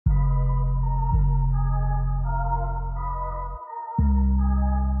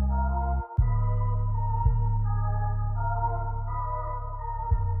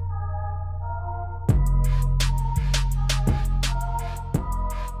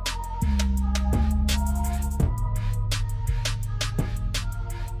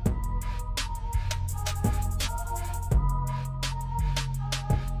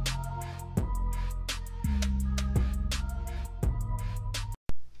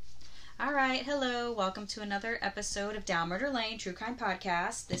All right, hello. Welcome to another episode of Down Murder Lane True Crime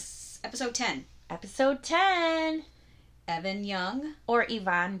Podcast. This episode 10. Episode 10. Evan Young. Or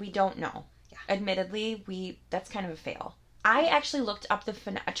Evon, we don't know. Yeah. Admittedly, that's kind of a fail. I actually looked up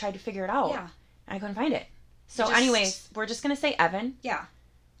I tried to figure it out. Yeah. And I couldn't find it. So anyways, we're just going to say Evan. Yeah.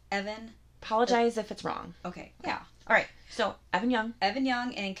 Evan. Apologize if it's wrong. Okay. Yeah. All right. So, Evan Young. Evan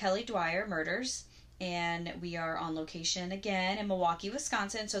Young and Kelly Dwyer murders. And we are on location again in Milwaukee,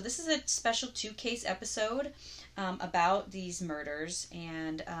 Wisconsin. So this is a special 2-case episode about these murders.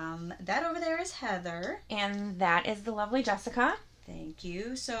 And that over there is Heather. And that is the lovely Jessica. Thank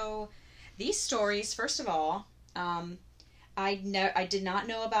you. So these stories, first of all, I did not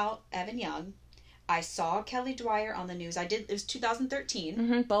know about Evan Young. I saw Kelly Dwyer on the news. It was 2013.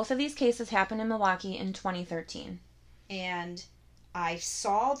 Mm-hmm. Both of these cases happened in Milwaukee in 2013. And I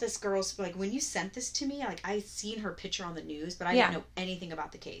saw this girl's, like, when you sent this to me, like, I seen her picture on the news, but I didn't know anything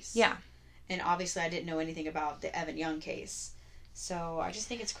about the case. Yeah. And obviously I didn't know anything about the Evan Young case. So I just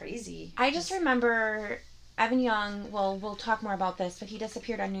think it's crazy. I just remember Evan Young, well, we'll talk more about this, but he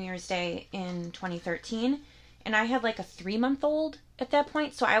disappeared on New Year's Day in 2013. And I had, like, a 3-month-old at that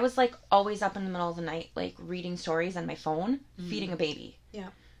point. So I was, like, always up in the middle of the night, like, reading stories on my phone, feeding a baby. Yeah.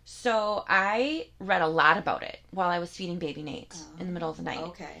 So I read a lot about it while I was feeding baby Nate in the middle of the night.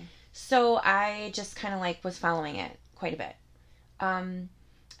 Okay. So I just kind of, like, was following it quite a bit. And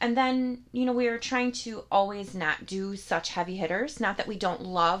then, we were trying to always not do such heavy hitters. Not that we don't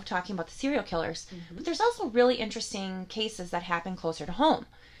love talking about the serial killers, but there's also really interesting cases that happen closer to home.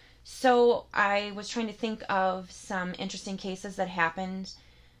 So I was trying to think of some interesting cases that happened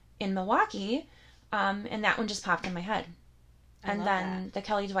in Milwaukee, and that one just popped in my head. And then the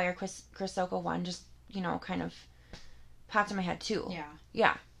Kelly Dwyer Crisoko one just, kind of popped in my head too. Yeah.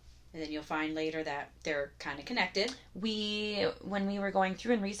 Yeah. And then you'll find later that they're kind of connected. When we were going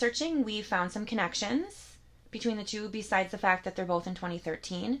through and researching, we found some connections between the two besides the fact that they're both in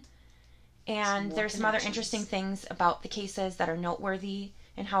 2013. And there's some other interesting things about the cases that are noteworthy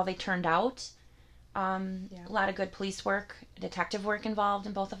and how they turned out. A lot of good police work, detective work involved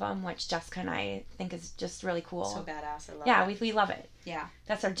in both of them, which Jessica and I think is just really cool. So badass. I love it. Yeah, we love it. Yeah.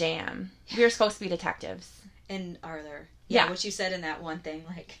 That's our jam. We're supposed to be detectives. And are there? Yeah. What you said in that one thing,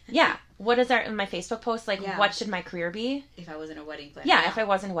 like... Yeah. What is in my Facebook post, like, what should my career be? If I wasn't a wedding planner. Yeah, if I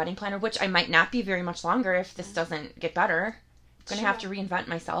wasn't a wedding planner, which I might not be very much longer if this doesn't get better. I'm going to have to reinvent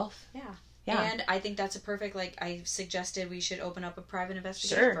myself. Yeah. Yeah. And I think that's a perfect, like, I suggested we should open up a private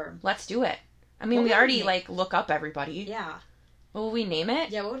investigation firm. Let's do it. I mean, we already, like, look up everybody. Yeah. What would we name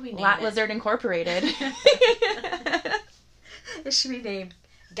it? Yeah, what would we name it? Lot Lizard Incorporated. It should be named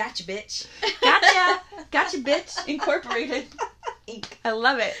Gotcha Bitch. Gotcha Bitch Incorporated. Inc. I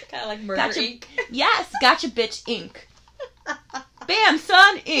love it. Kind of like Murder Inc. Yes, Gotcha Bitch Inc. Bam,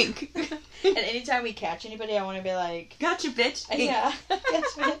 son, Inc. And anytime we catch anybody, I want to be like... Gotcha Bitch Inc. Yeah. Gotcha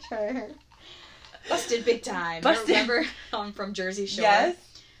Bitch for her. Busted big time. Busted. Remember from Jersey Shore? Yes.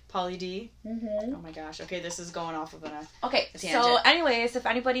 Pauly D. Mm-hmm. Oh my gosh. Okay, this is going off of a tangent. So anyways, if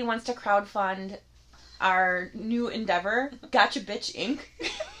anybody wants to crowdfund our new endeavor, Gotcha Bitch Inc.,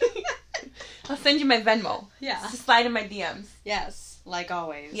 I'll send you my Venmo. Yeah. Just slide in my DMs. Yes, like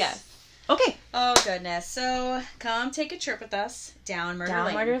always. Yes. Okay. Oh goodness. So come take a trip with us down Murder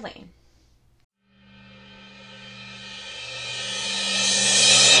Lane. Murder Lane.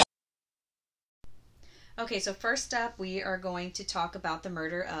 Okay, so first up, we are going to talk about the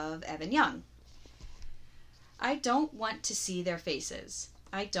murder of Evan Young. I don't want to see their faces.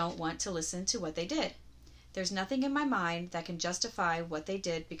 I don't want to listen to what they did. There's nothing in my mind that can justify what they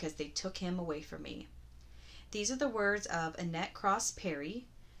did because they took him away from me. These are the words of Annette Cross Perry,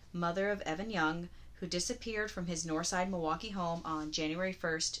 mother of Evan Young, who disappeared from his Northside Milwaukee home on January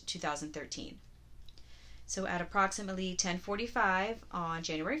 1st, 2013. So at approximately 10:45 on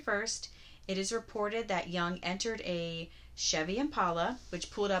January 1st, it is reported that Young entered a Chevy Impala,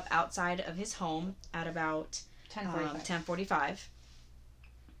 which pulled up outside of his home at about 10:45.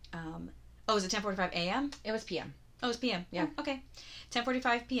 Was it 10:45 a.m.? It was p.m. Oh, it was p.m. Yeah. Oh, okay.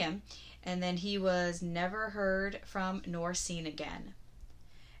 10:45 p.m. And then he was never heard from nor seen again.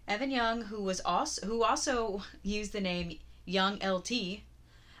 Evan Young, who also used the name Young LT,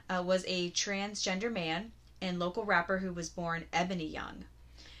 was a transgender man and local rapper who was born Ebony Young.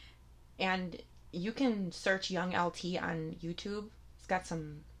 And you can search Young LT on YouTube. It's got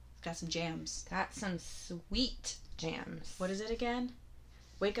some jams. Got some sweet jams. What is it again?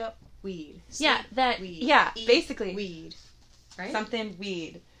 Wake up, weed. Sleep, yeah, that. Weed. Yeah, Eat, basically weed. Right? Something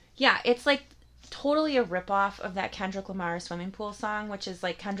weed. Yeah, it's like totally a ripoff of that Kendrick Lamar swimming pool song, which is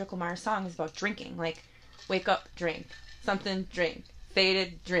like Kendrick Lamar's song is about drinking. Like, wake up, drink. Something, drink.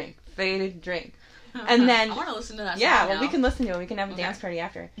 Faded, drink. faded drink. And then I want to listen to that song yeah, well, now. we can listen to it. We can have a dance party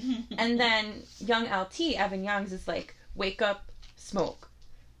after. And then young LT, Evan Young's, is like, wake up, smoke.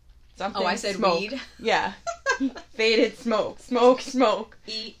 Something, Oh, I said smoke. weed. Yeah. Faded smoke. Smoke, smoke.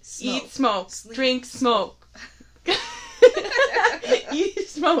 Eat, smoke. Eat, smoke. Sleep, Drink, smoke. Eat,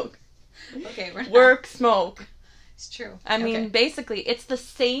 smoke. Okay, we're not. Work, smoke. It's true. I mean, Okay. basically, it's the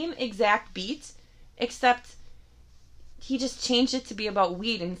same exact beat, except he just changed it to be about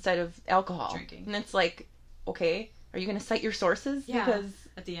weed instead of alcohol. Drinking. And it's like, okay, are you going to cite your sources? Yeah. Because,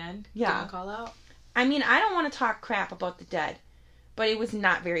 At the end, Yeah. give a call out. I mean, I don't want to talk crap about the dead, but it was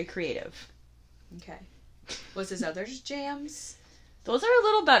not very creative. Okay. Was his other jams? Those are a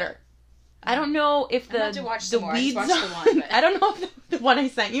little better. I don't know if I'm about to watch some more. I weed just watched the song- one, but- I don't know if the one I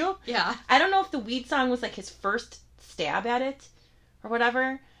sent you. Yeah. I don't know if the weed song was like his first stab at it or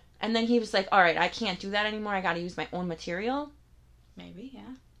whatever. And then he was like, all right, I can't do that anymore. I got to use my own material. Maybe,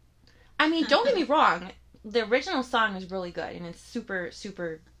 yeah. I mean, don't get me wrong. The original song is really good and it's super,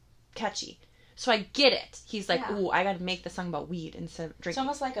 super catchy. So I get it. He's like, Yeah. ooh, I got to make the song about weed instead of It's drinking.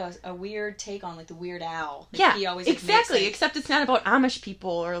 almost like a weird take on like the Weird Al. Like, Yeah, he always, like, exactly. makes, like- Except it's not about Amish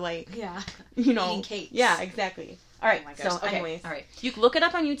people or like, yeah. you know. Eating cakes. Yeah, exactly. All right. Oh my gosh. So, Okay, anyways, all right. you can look it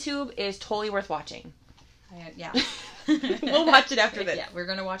up on YouTube. It's totally worth watching. Yeah. We'll watch it after this. Yeah, we're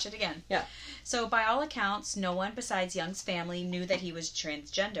going to watch it again. Yeah. So, by all accounts, no one besides Young's family knew that he was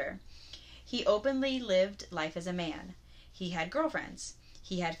transgender. He openly lived life as a man. He had girlfriends.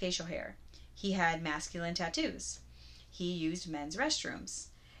 He had facial hair. He had masculine tattoos. He used men's restrooms.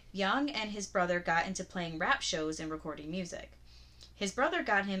 Young and his brother got into playing rap shows and recording music. His brother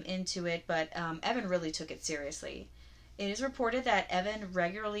got him into it, but Evan really took it seriously. It is reported that Evan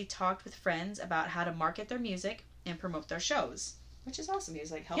regularly talked with friends about how to market their music and promote their shows, which is awesome. He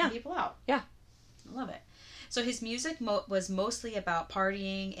was like helping people out. Yeah. I love it. So his music was mostly about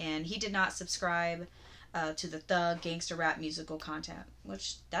partying, and he did not subscribe to the thug gangster rap musical content,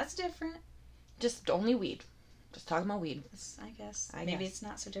 which that's different. Just only weed. Just talking about weed. I guess. I Maybe guess. it's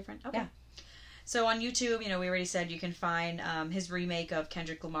not so different. Okay. Yeah. So on YouTube, we already said you can find his remake of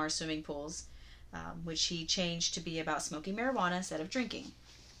Kendrick Lamar's Swimming Pools, which he changed to be about smoking marijuana instead of drinking.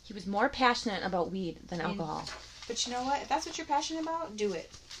 He was more passionate about weed than I mean, alcohol. But you know what? If that's what you're passionate about, do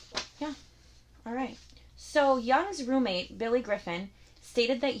it. All right. So Young's roommate, Billy Griffin,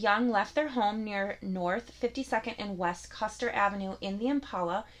 stated that Young left their home near North 52nd and West Custer Avenue in the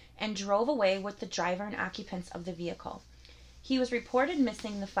Impala and drove away with the driver and occupants of the vehicle. He was reported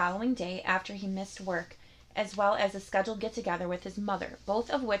missing the following day after he missed work, as well as a scheduled get-together with his mother, both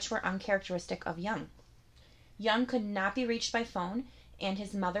of which were uncharacteristic of Young. Young could not be reached by phone, and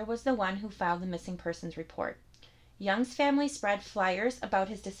his mother was the one who filed the missing persons report. Young's family spread flyers about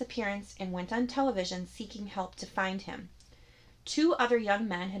his disappearance and went on television seeking help to find him. 2 other young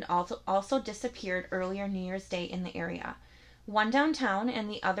men had also disappeared earlier New Year's Day in the area. One downtown and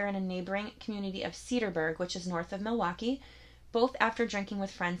the other in a neighboring community of Cedarburg, which is north of Milwaukee, both after drinking with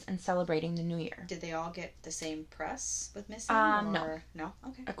friends and celebrating the New Year. Did they all get the same press with missing? No. No?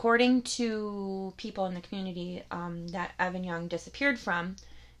 Okay. According to people in the community that Evan Young disappeared from,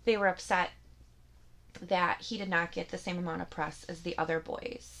 they were upset that he did not get the same amount of press as the other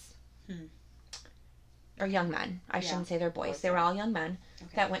boys. Or young men. I shouldn't say they're boys. They were all young men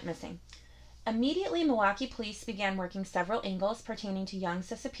that went missing. Immediately, Milwaukee police began working several angles pertaining to Young's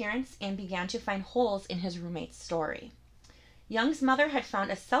disappearance and began to find holes in his roommate's story. Young's mother had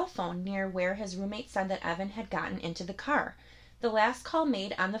found a cell phone near where his roommate said that Evan had gotten into the car. The last call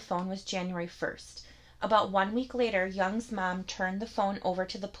made on the phone was January 1st. About 1 week later, Young's mom turned the phone over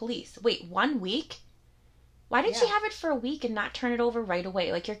to the police. Wait, 1 week? Why did she have it for a week and not turn it over right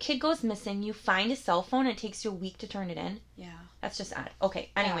away? Like, your kid goes missing, you find a cell phone, and it takes you a week to turn it in? Yeah. That's just odd. Okay,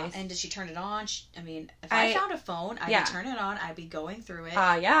 anyways. Yeah. And did she turn it on? If I found a phone, I'd be turning it on. I'd be going through it.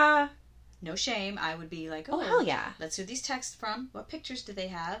 Yeah. No shame. I would be like, Oh, hell yeah. Let's who these texts from. What pictures did they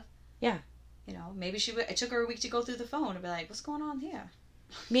have? Yeah. Maybe it took her a week to go through the phone and be like, what's going on here?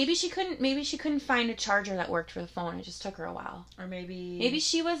 Maybe she couldn't find a charger that worked for the phone. It just took her a while. Or maybe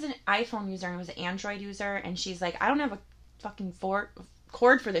she was an iPhone user and was an Android user, and she's like, I don't have a fucking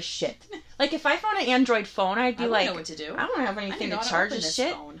cord for this shit. Like, if I found an Android phone, I'd be like, know what to do. I don't have anything to charge this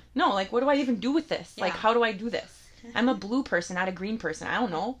shit. Phone. No, like, what do I even do with this? Yeah. Like, how do I do this? I'm a blue person, not a green person. I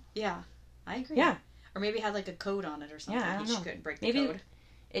don't know. Yeah, I agree. Yeah. Or maybe it had like a code on it or something. Yeah, I don't know. She couldn't break the code.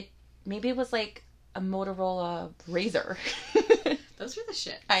 Maybe it was like a Motorola Razor. Those were the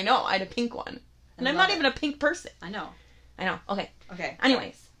shit. I know. I had a pink one. And I'm not even a pink person. I know. Okay. Okay.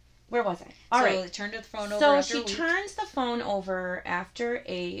 Anyways, where was I? All right. Turned the phone over So after she a week. turns the phone over after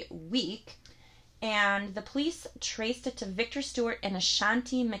a week, And the police traced it to Victor Stewart and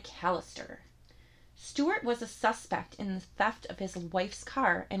Ashanti McAllister. Stewart was a suspect in the theft of his wife's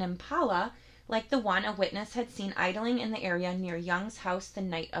car, an Impala, like the one a witness had seen idling in the area near Young's house the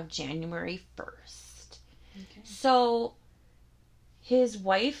night of January 1st. Okay. So, his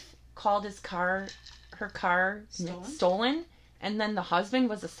wife called her car stolen, and then the husband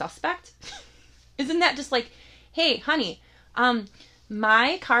was a suspect? Isn't that just like, hey, honey,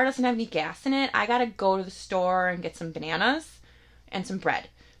 my car doesn't have any gas in it. I gotta go to the store and get some bananas and some bread.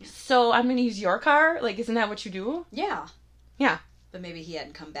 So I'm gonna use your car? Like, isn't that what you do? Yeah. Yeah. But maybe he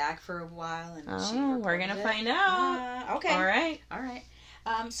hadn't come back for a while. And we're gonna find out. Okay. All right.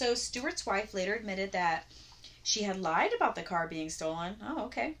 So Stewart's wife later admitted that she had lied about the car being stolen. Oh,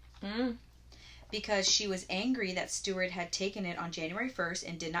 okay. Because she was angry that Stewart had taken it on January 1st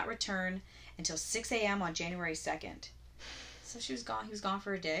and did not return until 6 a.m. on January 2nd. So she was gone. He was gone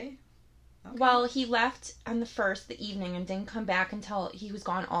for a day? Okay. Well, he left on the 1st, the evening, and didn't come back until he was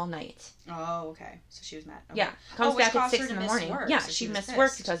gone all night. Oh, okay. So she was mad. Okay. Yeah. Comes back at 6 in the morning. Work, yeah, so she missed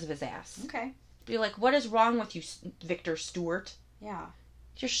work because of his ass. Okay. Be like, what is wrong with you, Victor Stewart? Yeah.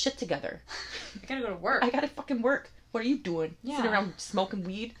 Get your shit together. I gotta go to work. I gotta fucking work. What are you doing? Yeah. Sitting around smoking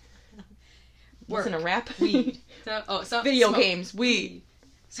weed? Listen to rap? Weed. Video games. Weed.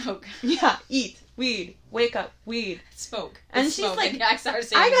 Smoke. Yeah, eat. Weed. Wake up. Weed. Smoke. And she's smoke. like, And I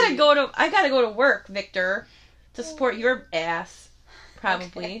gotta go to work, Victor, to support your ass.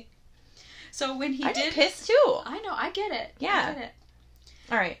 Probably. Okay. So when he I'd did... be pissed too. I know, I get it. Yeah. I get it.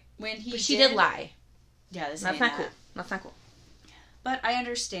 Alright. But she did lie. Yeah, that's not cool. That's not cool. But I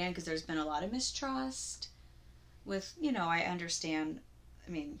understand, because there's been a lot of mistrust with, I understand.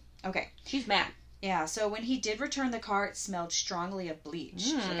 I mean, okay. She's mad. Yeah, so when he did return the car, it smelled strongly of bleach.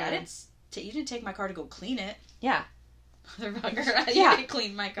 She's like, you didn't take my car to go clean it. Yeah. Motherfucker. You didn't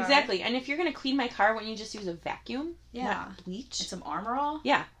clean my car. Exactly. And if you're going to clean my car, wouldn't you just use a vacuum? Yeah. Not bleach? And some Armor All?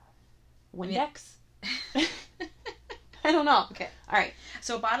 Yeah. Windex? I don't know. Okay. All right.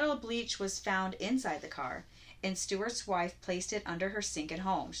 So a bottle of bleach was found inside the car, and Stewart's wife placed it under her sink at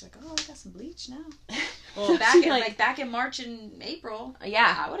home. She's like, oh, I got some bleach now. Well, back in March and April,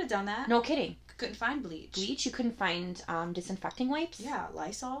 yeah, I would have done that. No kidding. Couldn't find bleach. Bleach? You couldn't find disinfecting wipes? Yeah,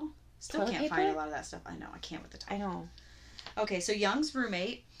 Lysol. Still Toilet can't paper? find a lot of that stuff. I know, I can't with the time. I know. Okay, so Young's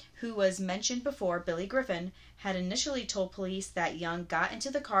roommate, who was mentioned before, Billy Griffin, had initially told police that Young got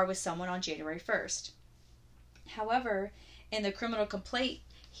into the car with someone on January 1st. However, in the criminal complaint,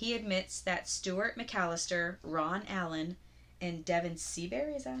 he admits that Stewart McAllister, Ron Allen, and Devin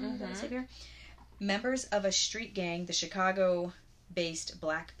Seabury, is that Devin Seabury? Members of a street gang, the Chicago-based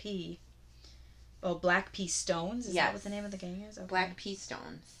Black Pea Stones? Is that what the name of the gang is? Okay. Black Pea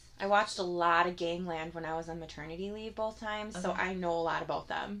Stones. I watched a lot of Gangland when I was on maternity leave both times, so I know a lot about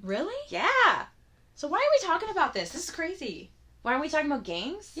them. Really? Yeah. So why are we talking about this? This is crazy. Why aren't we talking about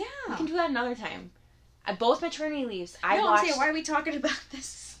gangs? Yeah. We can do that another time. Both maternity leaves. I'm saying, why are we talking about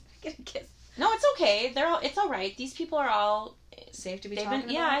this? Get a kiss. No, it's okay. It's all right. These people are all safe to be talking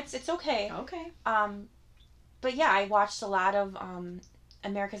about. Yeah, it's okay. Okay. But yeah, I watched a lot of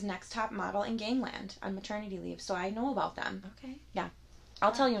America's Next Top Model and Gangland on maternity leave, so I know about them. Okay. Yeah.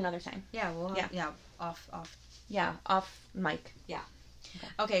 I'll tell you another time. Yeah, off. Yeah, off mic. Yeah.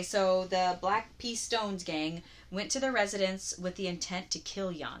 Okay, so the Black Pea Stones gang went to their residence with the intent to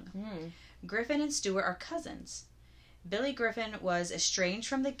kill Young. Griffin and Stewart are cousins. Billy Griffin was estranged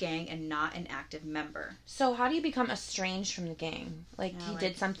from the gang and not an active member. So how do you become estranged from the gang? Like, he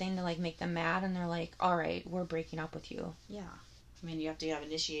did something to, like, make them mad, and they're like, all right, we're breaking up with you. Yeah. I mean, you have to have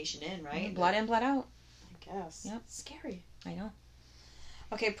initiation in, right? Blood in, blood out. I guess. Yep. It's scary. I know.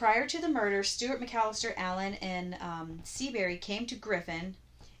 Okay, prior to the murder, Stewart, McAllister, Allen, and Seabury came to Griffin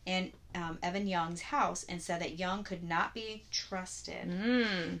and Evan Young's house and said that Young could not be trusted.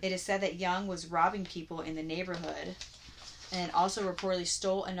 It is said that Young was robbing people in the neighborhood and also reportedly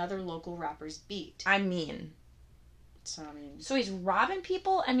stole another local rapper's beat. So he's robbing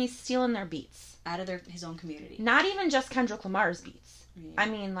people and he's stealing their beats. Out of his own community. Not even just Kendrick Lamar's beats. Yeah. I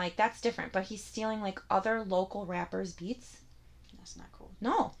mean, like, that's different. But he's stealing, like, other local rappers' beats. That's not cool.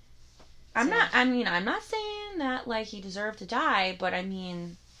 No. I'm not saying that, like, he deserved to die, but I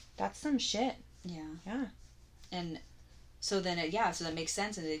mean, that's some shit. Yeah. Yeah. And so then, so that makes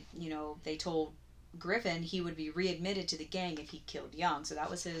sense. And, they told Griffin he would be readmitted to the gang if he killed Young. So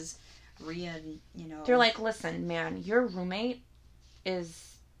that was his They're like, listen, man, your roommate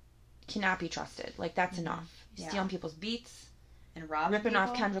cannot be trusted. Like, that's enough. He's stealing people's beats. And robbing ripping people?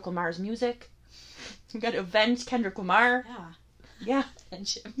 Off Kendrick Lamar's music. You gotta avenge Kendrick Lamar. Yeah.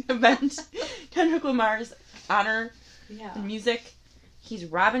 Avenge Kendrick Lamar's honor and music. He's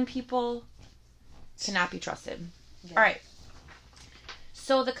robbing people. Cannot be trusted. Yeah. All right.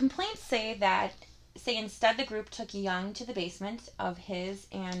 So the complaints say instead the group took Young to the basement of his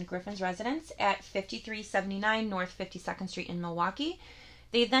and Griffin's residence at 5379 North 52nd Street in Milwaukee.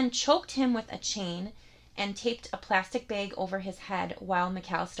 They then choked him with a chain and taped a plastic bag over his head while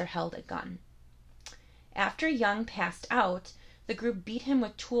McAllister held a gun. After Young passed out, the group beat him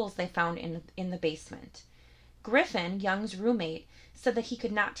with tools they found in the basement. Griffin, Young's roommate, said that he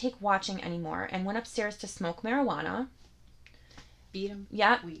could not take watching anymore and went upstairs to smoke marijuana. Beat him.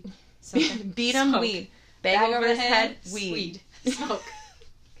 Yeah. Weed. Beat him, weed. Bag over his head, weed. Smoke.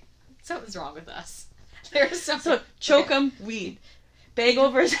 Something's wrong with us. There's something. So, choke him, weed. Bag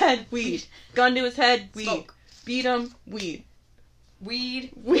over his head, weed. Gun to his head, weed. Smoke. Beat him, weed.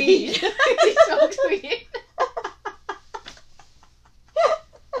 Weed. Weed. He smoked weed.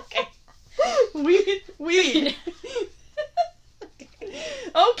 Okay. Weed.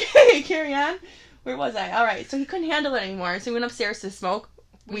 Okay, carry on. Where was I? All right, so he couldn't handle it anymore, so he went upstairs to smoke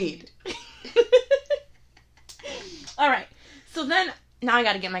weed. All right, so then, now I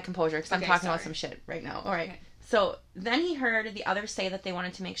got to get my composure because I'm talking about some shit right now. All right, okay. So then he heard the others say that they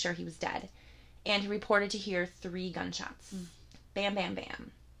wanted to make sure he was dead, and he reported to hear 3 gunshots. Bam, bam,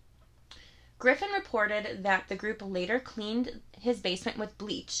 bam. Griffin reported that the group later cleaned his basement with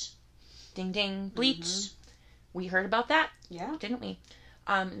bleach. Ding, ding, bleach. Mm-hmm. We heard about that, didn't we?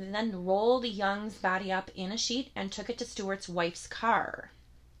 Then rolled Young's body up in a sheet and took it to Stewart's wife's car.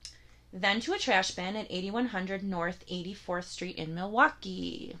 Then to a trash bin at 8100 North 84th Street in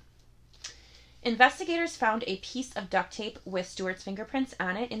Milwaukee. Investigators found a piece of duct tape with Stewart's fingerprints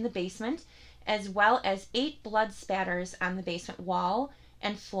on it in the basement, as well as 8 blood spatters on the basement wall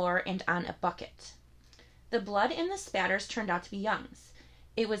and floor and on a bucket. The blood in the spatters turned out to be Young's.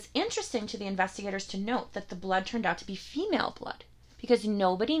 It was interesting to the investigators to note that the blood turned out to be female blood, because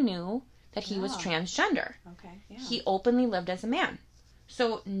nobody knew that he was transgender. Okay. Yeah. He openly lived as a man.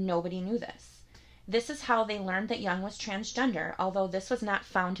 So nobody knew this. This is how they learned that Young was transgender, although this was not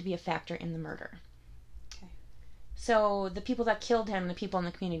found to be a factor in the murder. Okay. So the people that killed him, the people in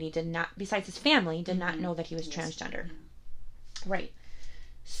the community did not, besides his family, did not know that he was transgender. Right.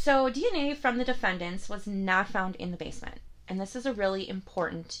 So DNA from the defendants was not found in the basement. And this is a really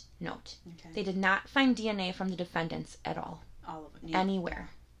important note. Okay. They did not find DNA from the defendants at all. All of it. Anywhere.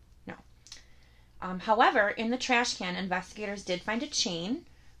 No. However, in the trash can, investigators did find a chain,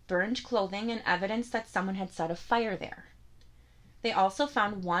 burned clothing, and evidence that someone had set a fire there. They also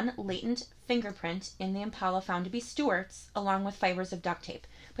found 1 latent fingerprint in the Impala found to be Stewart's, along with fibers of duct tape.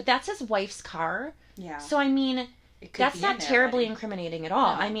 But that's his wife's car. Yeah. So, I mean, that's not terribly incriminating at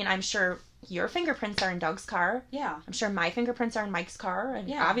all. No. I mean, I'm sure your fingerprints are in Doug's car. Yeah. I'm sure my fingerprints are in Mike's car.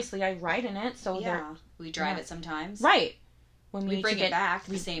 And obviously I ride in it, so we drive it sometimes. Right. When we bring it back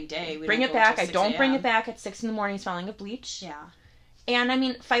the same day. We bring it back. I don't bring it back at 6 a.m. smelling of bleach. Yeah. And I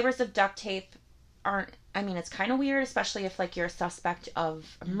mean, fibers of duct tape aren't, I mean, it's kind of weird, especially if like you're a suspect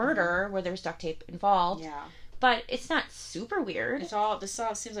of murder where there's duct tape involved. Yeah. But it's not super weird. This all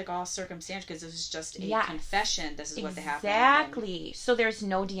seems like all circumstantial because this is just a confession. This is what they have. Exactly. So there's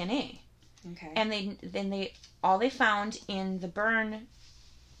no DNA. Okay. And they all they found in the burn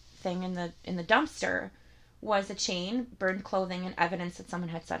thing in the dumpster was a chain, burned clothing, and evidence that someone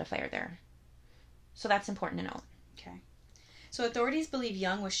had set a fire there. So that's important to note. Okay. So authorities believe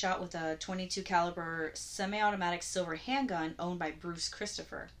Young was shot with a .22 caliber semi-automatic silver handgun owned by Bruce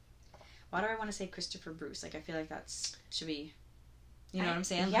Christopher. Why do I want to say Christopher Bruce? Like, I feel like should be, you know what I'm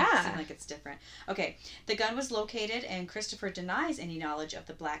saying? Yeah. It seems like it's different. Okay. The gun was located, and Christopher denies any knowledge of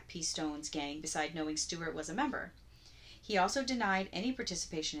the Black Pea Stones gang, beside knowing Stewart was a member. He also denied any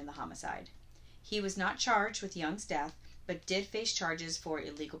participation in the homicide. He was not charged with Young's death, but did face charges for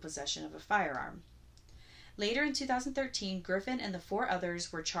illegal possession of a firearm. Later in 2013, Griffin and the 4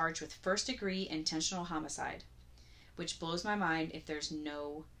 others were charged with first-degree intentional homicide, which blows my mind if there's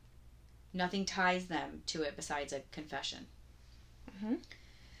nothing ties them to it besides a confession.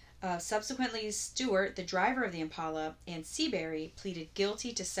 Mm-hmm. Subsequently, Stewart, the driver of the Impala, and Seabury pleaded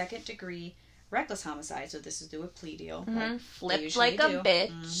guilty to second-degree reckless homicide, so this is through a plea deal. Mm-hmm. Flipped like a bitch.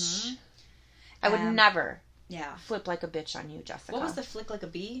 Mm-hmm. I would never flip like a bitch on you, Jessica. What was the flick like a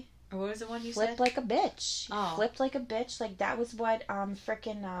bee? Or what was the one you said? Flipped like a bitch. Oh. Flipped like a bitch. Like, that was what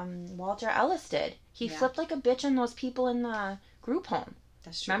Walter Ellis did. He flipped like a bitch on those people in the group home.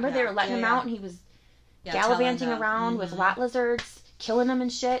 That's true. Remember, they were letting him out, and he was gallivanting around with lot lizards, killing them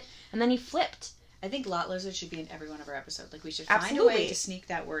and shit, and then he flipped. I think lot lizard should be in every one of our episodes. Like, we should find a way to sneak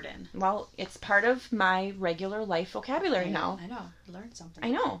that word in. Well, it's part of my regular life vocabulary now. I know. Learn something. I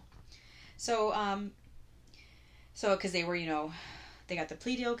know. So, because they were, They got the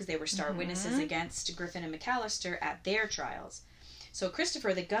plea deal because they were star witnesses against Griffin and McAllister at their trials. So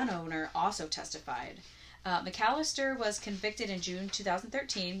Christopher, the gun owner, also testified. McAllister was convicted in June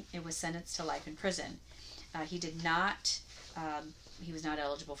 2013 and was sentenced to life in prison. He was not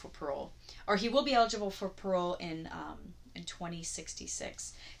eligible for parole. Or he will be eligible for parole in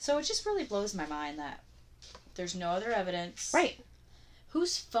 2066. So it just really blows my mind that there's no other evidence. Right.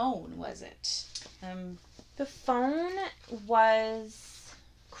 Whose phone was it? The phone was...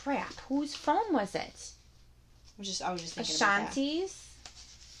 Crap. Whose phone was it? I was just thinking Ashanti's? about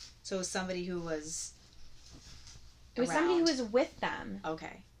that. So it was somebody who was It was around. somebody who was with them.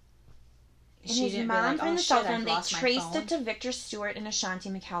 Okay. And his mom found the cell phone. They traced it to Victor Stewart and Ashanti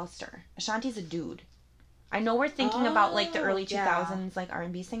McAllister. Ashanti's a dude. I know we're thinking about like the early 2000s like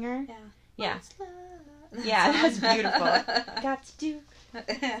R&B singer. Yeah. Yeah, that's beautiful. Got to do.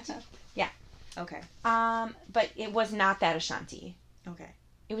 Yeah. Okay. But it was not that Ashanti. Okay.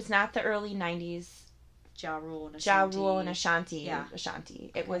 It was not the early 90s. Ja Rule and Ashanti. Yeah.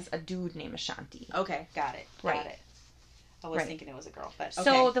 Ashanti. It was a dude named Ashanti. Okay, got it. Right. Got it. I was thinking it was a girl, but okay.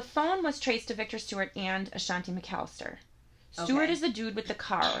 So the phone was traced to Victor Stewart and Ashanti McAllister. Stewart is the dude with the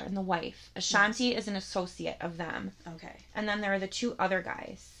car and the wife. Ashanti is an associate of them. Okay. And then there are the two other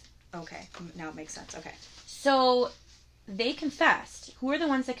guys. Okay. Now it makes sense. Okay. So they confessed. Who are the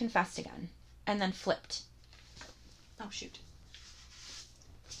ones that confessed again? And then flipped. Oh, shoot.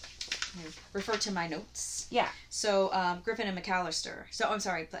 Refer to my notes. Yeah. So, Griffin and McAllister. So, I'm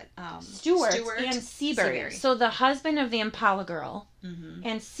sorry, but Stewart and Seabury. So the husband of the Impala girl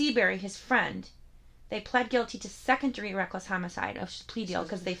and Seabury, his friend, they pled guilty to second-degree reckless homicide, a plea deal,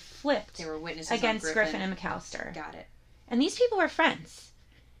 because they flipped. They were witnesses against Griffin and McAllister. Got it. And these people were friends.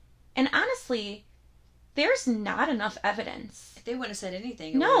 And honestly, there's not enough evidence. If they wouldn't have said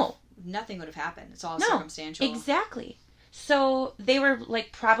anything, nothing would have happened. It's all circumstantial. Exactly. So they were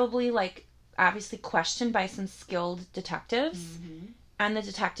probably obviously questioned by some skilled detectives, and the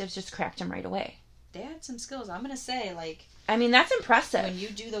detectives just cracked him right away. They had some skills. I'm gonna say I mean, that's impressive. When you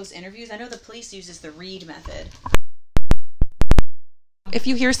do those interviews, I know the police uses the Reed method. If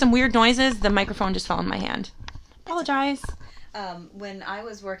you hear some weird noises, the microphone just fell in my hand. Apologize. When I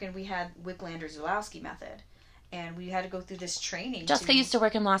was working, we had Wicklander-Zulowski method, and we had to go through this training. Jessica used to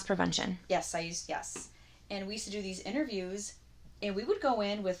work in loss prevention. Yes. And we used to do these interviews, and we would go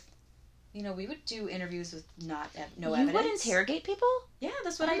in with, we would do interviews with no evidence. You would interrogate people? Yeah,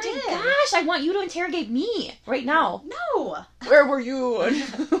 that's what I did. Oh my gosh, I want you to interrogate me right now. No. Where were you?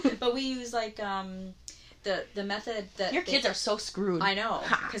 But we use the method that... Your kids are so screwed. I know.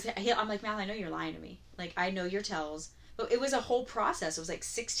 Because I'm like, Mal, I know you're lying to me. I know your tells. But it was a whole process. It was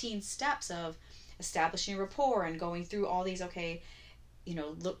 16 steps of establishing rapport and going through all these, setting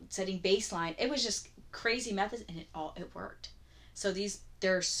baseline. It was just crazy methods, and it worked. So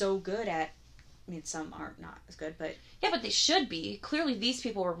they're so good at, some aren't not as good, but... Yeah, but they should be. Clearly, these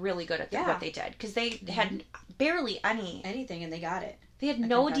people were really good at what they did, because they had barely anything, and they got it. They had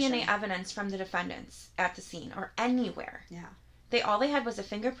no DNA evidence from the defendants at the scene, or anywhere. Yeah. All they had was a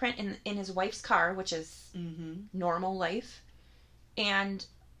fingerprint in his wife's car, which is normal life, and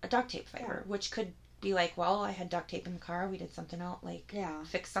a duct tape fiber, which could be well, I had duct tape in the car, we did something else,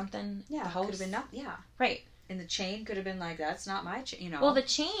 fix something, the house. Could have been Right. And the chain could have been that's not my chain, Well, the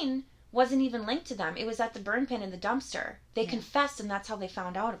chain wasn't even linked to them. It was at the burn pin in the dumpster. They confessed, and that's how they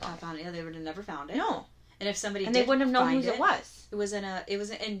found out about it. They would have never found it. No. And if somebody they wouldn't have known whose it was. It was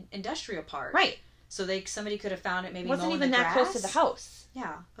an industrial park. Right. So somebody could have found it maybe It wasn't mowing even the that grass. close to the house.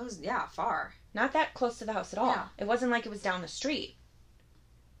 Yeah. It was far. Not that close to the house at all. Yeah. It wasn't like it was down the street.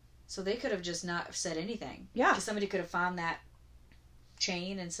 So they could have just not said anything. Yeah. Because somebody could have found that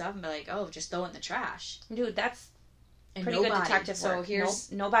chain and stuff and be just throw it in the trash. Dude, that's and pretty good detective work.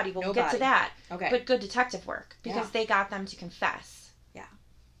 So nobody. We'll get to that. Okay. But good detective work, because they got them to confess. Yeah.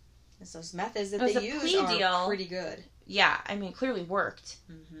 And so those methods that they use plea are pretty good. Yeah, clearly worked.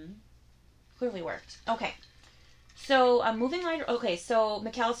 Clearly worked. Okay. So, moving right... Okay, so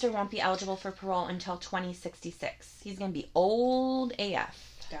McAllister won't be eligible for parole until 2066. He's going to be old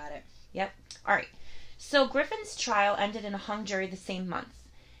AF. Got it. Yep. All right. So, Griffin's trial ended in a hung jury the same month.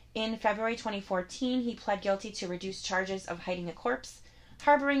 In February 2014, he pled guilty to reduced charges of hiding a corpse,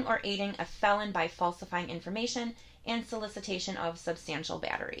 harboring or aiding a felon by falsifying information, and solicitation of substantial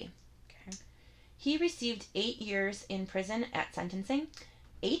battery. Okay. He received 8 years in prison at sentencing.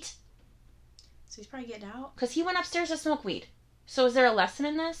 8? So he's probably getting out? Because he went upstairs to smoke weed. So is there a lesson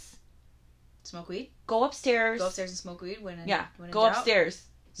in this? Smoke weed? Go upstairs. Go upstairs and smoke weed when go upstairs.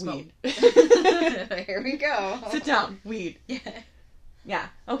 Smoke. Weed. Here we go. Sit down. Weed. Yeah. Yeah.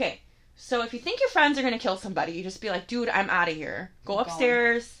 Okay. So if you think your friends are going to kill somebody, you just be like, dude, I'm out of here. Go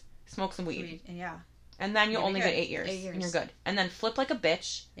upstairs, smoke some weed. Yeah. And then you'll only get 8 years. 8 years. And you're good. And then flip like a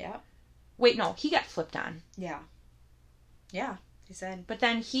bitch. Yeah. Wait, no, he got flipped on. Yeah. Yeah, he said. But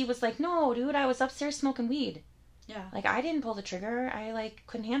then he was like, no, dude, I was upstairs smoking weed. Yeah. Like, I didn't pull the trigger. I, like,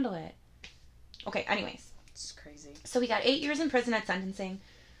 couldn't handle it. Okay, anyways. It's crazy. So we got 8 years in prison at sentencing.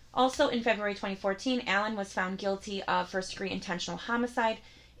 Also, in February 2014, Allen was found guilty of first-degree intentional homicide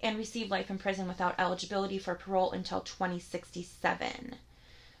and received life in prison without eligibility for parole until 2067.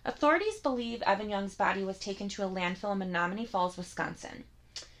 Authorities believe Evan Young's body was taken to a landfill in Menominee Falls, Wisconsin.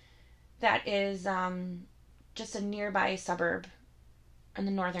 That is just a nearby suburb on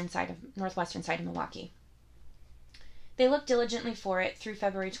the northwestern side of Milwaukee. They looked diligently for it through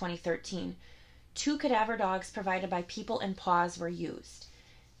February 2013. 2 cadaver dogs provided by People and Paws were used.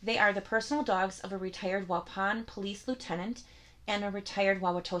 They are the personal dogs of a retired Waupun police lieutenant and a retired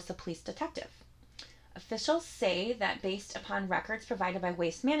Wauwatosa police detective. Officials say that based upon records provided by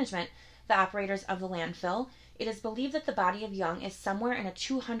Waste Management, the operators of the landfill, it is believed that the body of Young is somewhere in a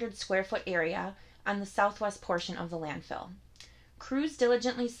 200 square foot area on the southwest portion of the landfill. Crews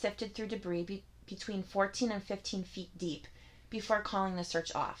diligently sifted through debris between 14 and 15 feet deep before calling the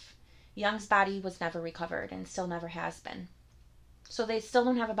search off. Young's body was never recovered and still never has been. So they still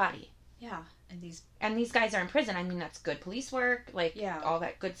don't have a body. Yeah. And these guys are in prison. I mean, that's good police work, all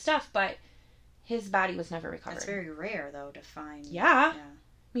that good stuff, but his body was never recovered. It's very rare, though, to find. Yeah.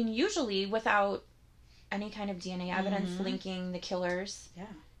 I mean, usually without any kind of DNA evidence Mm-hmm. linking the killers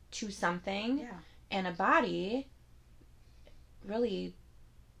to something. Yeah. And a body, really.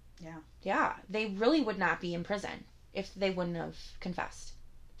 Yeah. They really would not be in prison if they wouldn't have confessed.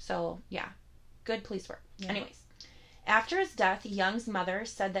 So, yeah. Good police work. Yeah. Anyways. After his death, Young's mother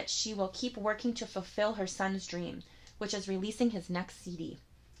said that she will keep working to fulfill her son's dream, which is releasing his next CD.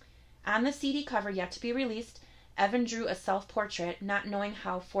 On the CD cover yet to be released, Evan drew a self-portrait, not knowing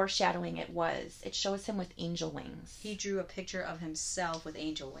how foreshadowing it was. It shows him with angel wings. He drew a picture of himself with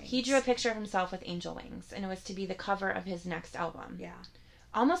angel wings. He drew a picture of himself with angel wings, and it was to be the cover of his next album. Yeah.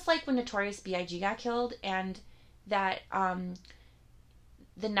 Almost like when Notorious B.I.G. got killed, and that,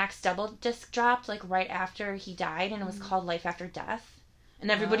 the next double disc dropped, like, right after he died, and it was called Life After Death. And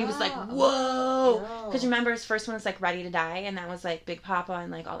everybody was like, whoa! Because remember, his first one was, like, Ready to Die, and that was, like, Big Papa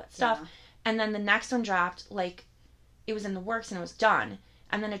and, like, all that stuff. Yeah. And then the next one dropped, like, it was in the works and it was done.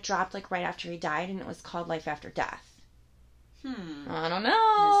 And then it dropped, like, right after he died, and it was called Life After Death. I don't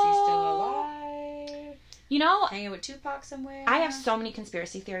know. Is he still alive? You know, hanging with Tupac somewhere? I have so many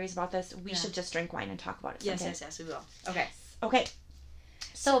conspiracy theories about this. We should just drink wine and talk about it someday. Yes, we will. Okay. Okay.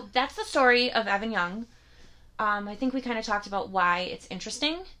 So that's the story of Evan Young. I think we kind of talked about why it's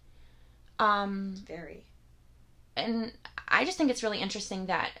interesting. Very. And I just think it's really interesting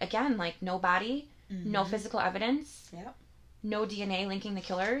that, again, like, no body, no physical evidence, no DNA linking the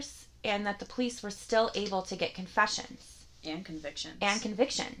killers, and that the police were still able to get confessions. And convictions.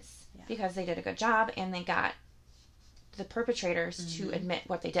 Yeah. Because they did a good job, and they got the perpetrators to admit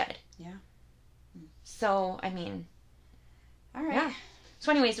what they did. Yeah. So, I mean... All right. Yeah.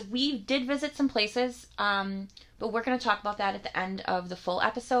 So anyways, we did visit some places, but we're going to talk about that at the end of the full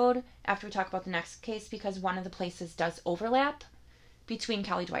episode after we talk about the next case, because one of the places does overlap between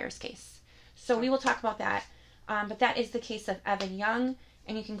Kelly Dwyer's case. So we will talk about that. But that is the case of Evan Young,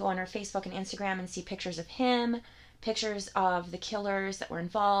 and you can go on our Facebook and Instagram and see pictures of him, pictures of the killers that were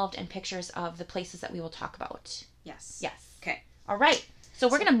involved, and pictures of the places that we will talk about. Yes. Okay. All right. So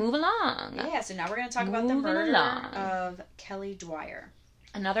we're going to move along. Yeah, so now we're going to talk about the murder of Kelly Dwyer.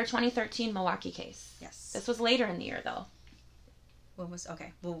 Another 2013 Milwaukee case. Yes. This was later in the year, though. When was...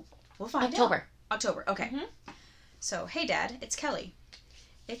 Okay, we'll find out. October, okay. Mm-hmm. So, hey, Dad, it's Kelly.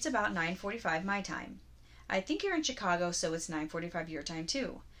 It's about 9:45 my time. I think you're in Chicago, so it's 9:45 your time,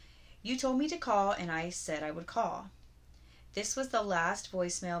 too. You told me to call, and I said I would call. This was the last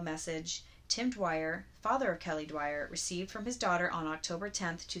voicemail message Tim Dwyer, father of Kelly Dwyer, received from his daughter on October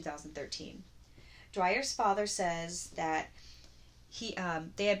 10th, 2013. Dwyer's father says that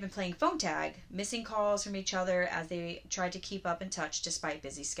they had been playing phone tag, missing calls from each other as they tried to keep up in touch despite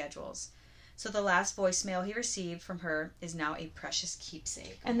busy schedules. So the last voicemail he received from her is now a precious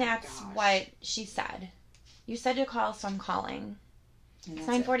keepsake. And that's what she said. You said to call, so I'm calling. It's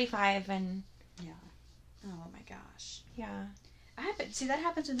 9:45 and... Yeah. Oh my gosh. Yeah. That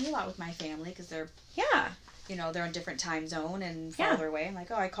happens with me a lot with my family, because they're... Yeah. You know, they're in different time zone and farther away. I'm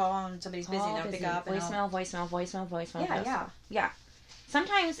like, I call and somebody's busy, they don't pick up. Voicemail. Yeah.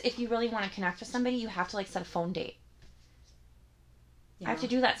 Sometimes if you really want to connect with somebody, you have to, like, set a phone date. Yeah. I have to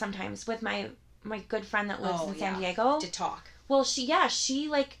do that sometimes with my good friend that lives in San Diego. To talk. Well, she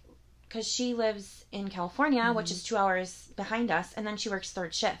like, because she lives in California, Mm-hmm. which is 2 hours behind us, and then she works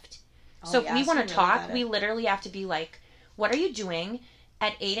third shift. Oh, So if yeah, we so want you to really talk, gotta- we literally have to be like, what are you doing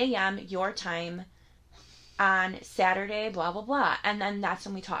at 8 a.m. your time on Saturday, blah, blah, blah. And then that's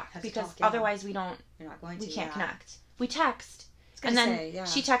when we talk. Have to Because talk, yeah. otherwise You're not going to. we can't yeah. connect. We text. I was And gonna then say, yeah.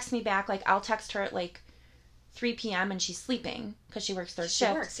 she texts me back, like, I'll text her at like 3 p.m. and she's sleeping because she works third She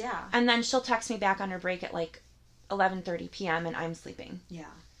shift. works, yeah. And then she'll text me back on her break at like 11:30 p.m. and I'm sleeping. Yeah.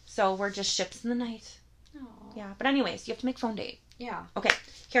 So we're just ships in the night. Oh. Yeah. But anyways, you have to make phone date. Yeah. Okay,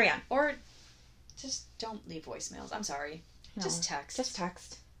 carry on. Or just don't leave voicemails. I'm sorry. No, Just text. Just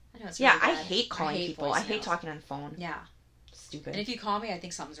text. I know it's Yeah, really I bad. hate calling people. I hate voicemails. talking on the phone. Yeah. Stupid. And if you call me, I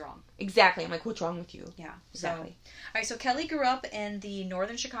think something's wrong. Exactly. I'm like, what's wrong with you? Yeah. Exactly. All right, so Kelly grew up in the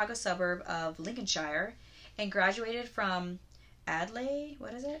northern Chicago suburb of Lincolnshire and graduated from Adlai,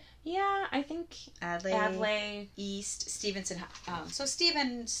 what is it? Yeah, I think Adlai East Stevenson.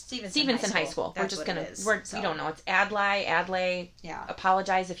 Stevenson High School. That's we're just what gonna it is. we don't know. It's Adlai. Yeah.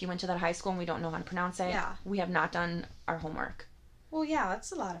 Apologize if you went to that high school and we don't know how to pronounce it. Yeah. We have not done our homework. Well, yeah,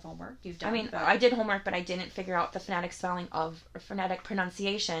 that's a lot of homework you've done. I mean, but I did homework, but I didn't figure out the phonetic spelling of or phonetic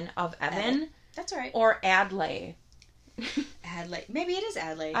pronunciation of Evan that's all right. or Adlai. Adlai. Maybe it is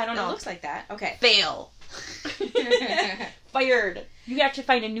Adlai. I don't know. It looks like that. Okay. Fail. Fired. You have to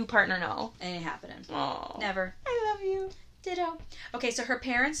find a new partner now. Ain't happening. Oh. Never. I love you. Ditto. Okay, so her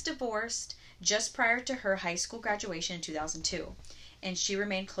parents divorced just prior to her high school graduation in 2002, and she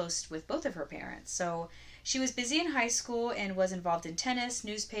remained close with both of her parents. So she was busy in high school and was involved in tennis,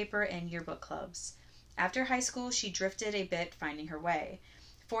 newspaper, and yearbook clubs. After high school, she drifted a bit, finding her way.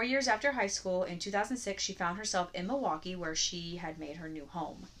 4 years after high school, in 2006, she found herself in Milwaukee, where she had made her new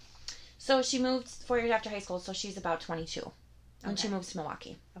home. So she moved 4 years after high school, so she's about 22 when she Okay. moves to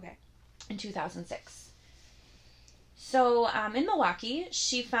Milwaukee. Okay. In 2006. So in Milwaukee,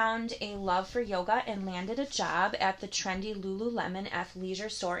 she found a love for yoga and landed a job at the trendy Lululemon athleisure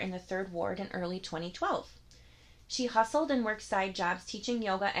store in the 3rd Ward in early 2012. She hustled and worked side jobs teaching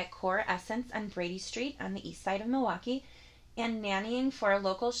yoga at Core Essence on Brady Street on the east side of Milwaukee and nannying for a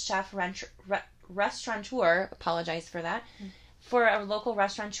local chef restaurateur, apologize for that, for a local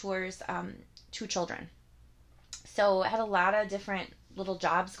restaurateur's 2 children. So had a lot of different little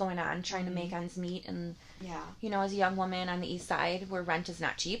jobs going on, trying to make ends meet. And, Yeah. you know, as a young woman on the east side where rent is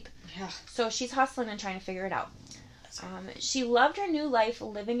not cheap. Yeah. So she's hustling and trying to figure it out. She loved her new life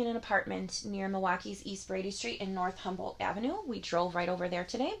living in an apartment near Milwaukee's East Brady Street and North Humboldt Avenue. We drove right over there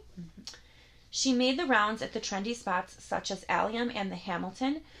today. Mm-hmm. She made the rounds at the trendy spots such as Allium and the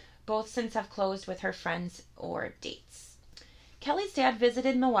Hamilton, both since have closed with her friends or dates. Kelly's dad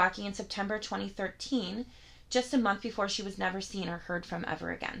visited Milwaukee in September 2013, just a month before she was never seen or heard from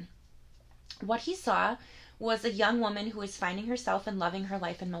ever again. What he saw was a young woman who was finding herself and loving her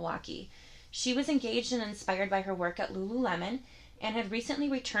life in Milwaukee. She was engaged and inspired by her work at Lululemon and had recently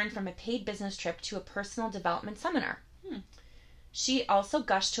returned from a paid business trip to a personal development seminar. She also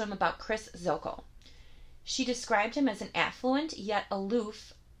gushed to him about Chris Zocco. She described him as an affluent yet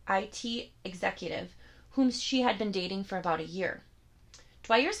aloof IT executive whom she had been dating for about a year.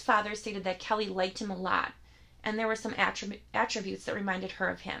 Dwyer's father stated that Kelly liked him a lot, and there were some attributes that reminded her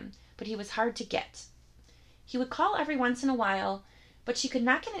of him, but he was hard to get. He would call every once in a while, but she could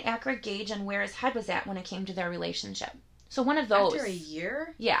not get an accurate gauge on where his head was at when it came to their relationship. So one of those. After a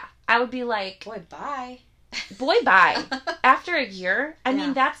year? Yeah. I would be like, Boy, bye. boy, bye. After a year? I Yeah.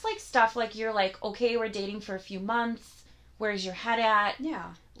 mean, that's like stuff like you're like, okay, we're dating for a few months. Where's your head at?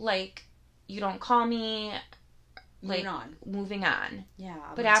 Yeah. Like, you don't call me. Like, Moving on. Yeah. I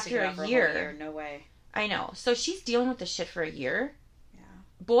But wouldn't after stick around a for year- no way. I know. So she's dealing with this shit for a year. Yeah.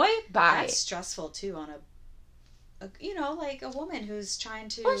 Boy, bye. That's stressful too on a like a woman who's trying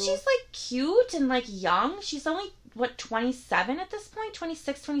to. Well, she's like cute and like young. She's only, 27 at this point?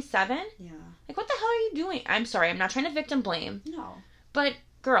 26, 27? Yeah. Like, what the hell are you doing? I'm sorry, I'm not trying to victim blame. No. But,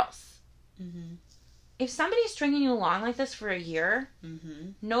 girls, Mm-hmm. if somebody's stringing you along like this for a year, Mm-hmm.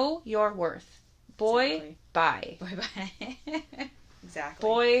 know your worth. Boy, Exactly. bye. Boy, bye. Exactly.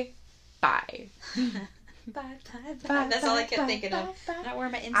 Boy, bye. Bye, bye, bye. That's all I kept thinking of. I'm not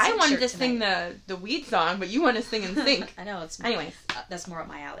wearing my NSYNC I wanted to shirt sing tonight. the weed song, but you want to sing and sync. I know. It's Anyways. That's more up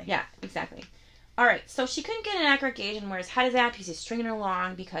my alley. Yeah, exactly. All right, so she couldn't get an accurate gauge on where his head is at because he's stringing her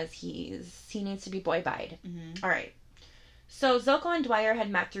along because he needs to be boy-buyed. Mm-hmm. All right. So Zocco and Dwyer had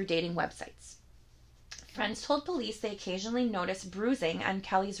met through dating websites. Friends told police they occasionally noticed bruising on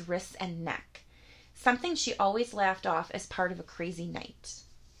Kelly's wrists and neck, something she always laughed off as part of a crazy night.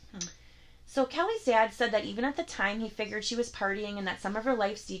 So Kelly's dad said that even at the time he figured she was partying and that some of her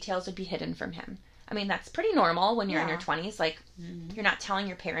life's details would be hidden from him. I mean, that's pretty normal when you're in Yeah. your 20s. Like, you're not telling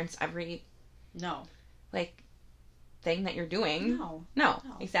your parents every, No. like, thing that you're doing. No. No,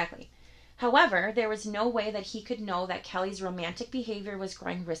 exactly. However, there was no way that he could know that Kelly's romantic behavior was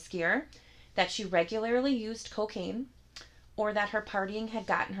growing riskier, that she regularly used cocaine, or that her partying had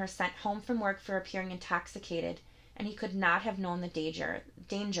gotten her sent home from work for appearing intoxicated, and he could not have known the danger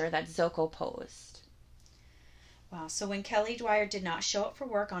that Zoko posed. Wow. So when Kelly Dwyer did not show up for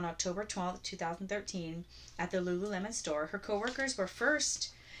work on October 12th, 2013 at the Lululemon store, her coworkers were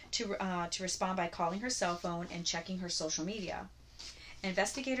first to respond by calling her cell phone and checking her social media.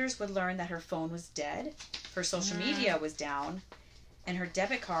 Investigators would learn that her phone was dead, her social media was down, and her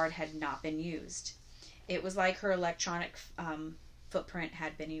debit card had not been used. It was like her electronic footprint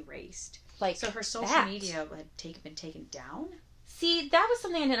had been erased. Like, so her social that. media had been taken down? See, that was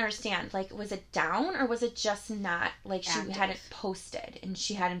something I didn't understand. Like, was it down, or was it just not, like, she Active. hadn't posted and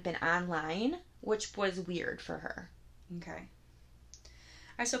she hadn't been online, which was weird for her. Okay.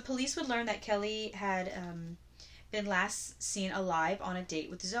 All right, so police would learn that Kelly had been last seen alive on a date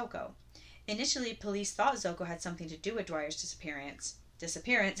with Zoko. Initially, police thought Zoko had something to do with Dwyer's disappearance.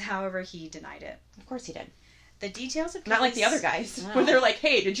 However, he denied it. Of course he did. The details of Not like Kelly's... the other guys, No. where they're like,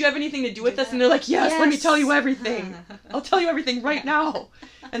 hey, did you have anything to do with Do this? that? And they're like, yes, let me Yes. tell you everything. I'll tell you everything right now.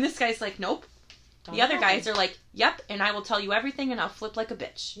 And this guy's like, nope. Don't The other know. guys are like, yep, and I will tell you everything, and I'll flip like a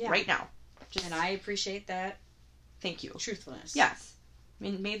bitch right now. Just, And I appreciate that thank you. truthfulness. Yes. I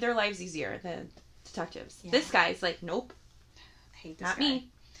mean, made their lives easier, the detectives. Yeah. This guy's like, nope, I hate this not guy. me.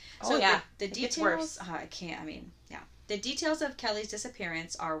 So Oh, yeah. the It gets details... worse. The details of Kelly's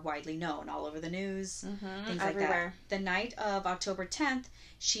disappearance are widely known all over the news, things like Everywhere. that. The night of October 10th,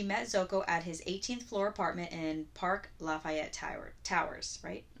 she met Zoko at his 18th floor apartment in Park Lafayette Towers,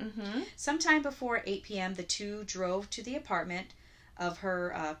 right? Mm-hmm. Sometime before 8 p.m., the two drove to the apartment of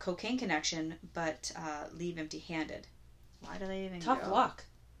her cocaine connection, but leave empty-handed. Why do they even Tough go? luck.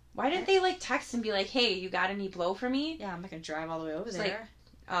 Why didn't they, like, text and be like, hey, you got any blow for me? Yeah, I'm not going to drive all the way over It's there.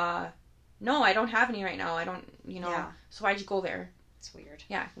 No, I don't have any right now. I don't, Yeah. So why'd you go there? It's weird.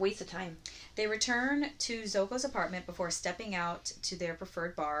 Yeah, waste of time. They return to Zoko's apartment before stepping out to their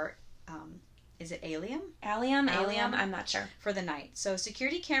preferred bar. Is it Allium? Allium, Allium? I'm not sure. For the night. So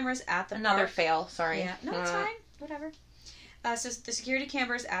security cameras at the Another park... fail, sorry. Yeah, no, it's fine. Whatever. So the security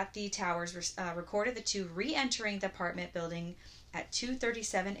cameras at the towers recorded the two re-entering the apartment building at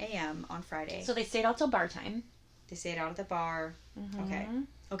 2:37 a.m. on Friday. So they stayed out till bar time. They stayed out at the bar. Mm-hmm. Okay.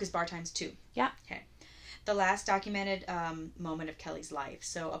 Oh, because bar time's 2. Yeah. Okay. The last documented moment of Kelly's life.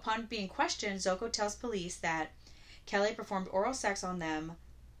 So upon being questioned, Zoko tells police that Kelly performed oral sex on him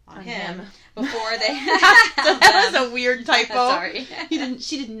before they... That was a weird typo. Sorry.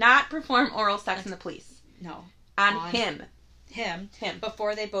 She did not perform oral sex in the police. No. On him. Him.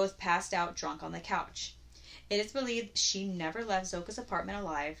 Before they both passed out drunk on the couch. It is believed she never left Zoko's apartment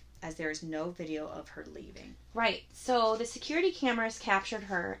alive, as there is no video of her leaving. Right. So the security cameras captured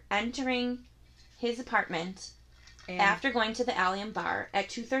her entering his apartment after going to the Allium bar at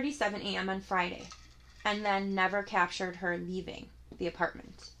 2:37 a.m. on Friday, and then never captured her leaving the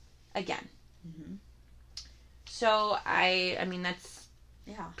apartment again. Mm-hmm. So I mean that's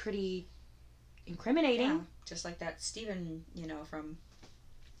pretty incriminating. Yeah. Just like that Stephen, from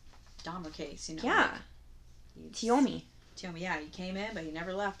Dahmer case, Yeah. Tiomi. Yeah, he came in, but he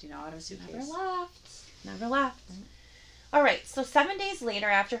never left, out of a suitcase. Never left. All right, so 7 days later,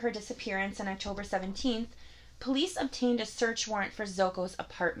 after her disappearance on October 17th, police obtained a search warrant for Zoko's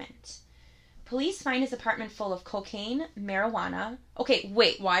apartment. Police find his apartment full of cocaine, marijuana. Okay,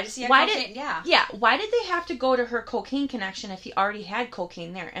 wait. Why does he have cocaine? Yeah, why did they have to go to her cocaine connection if he already had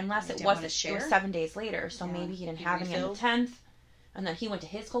cocaine there? Unless it was 7 days later, so maybe he didn't have any on the 10th, and then he went to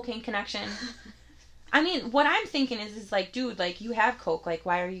his cocaine connection. I mean, what I'm thinking is like, dude, like, you have coke. Like,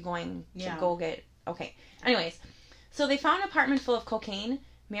 why are you going to go get... Okay. Anyways, so they found an apartment full of cocaine,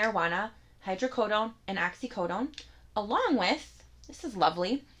 marijuana, hydrocodone, and oxycodone, along with, this is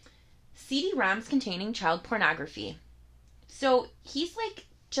lovely, CD-ROMs containing child pornography. So he's like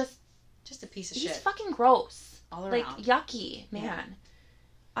just a piece of shit. He's fucking gross. All around. Like yucky, man.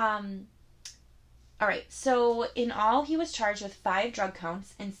 Yeah. All right. So in all, he was charged with 5 drug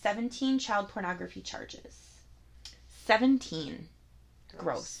counts and 17 child pornography charges. 17.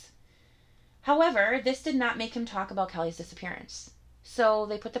 Gross. However, this did not make him talk about Kelly's disappearance. So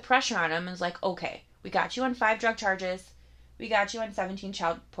they put the pressure on him and was like, okay, we got you on 5 drug charges. We got you on 17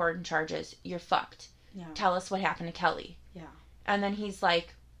 child porn charges. You're fucked. Yeah. Tell us what happened to Kelly. Yeah. And then he's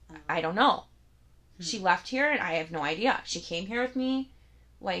like, I don't know. She left here and I have no idea. She came here with me.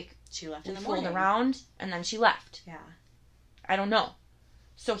 Like, she left in the morning. morning. Around and then she left. Yeah. I don't know.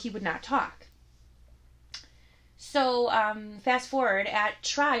 So he would not talk. So, fast forward, at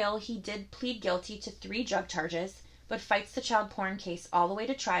trial, he did plead guilty to 3 drug charges, but fights the child porn case all the way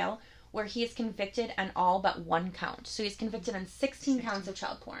to trial, where he is convicted on all but 1 count. So he's convicted on 16 counts of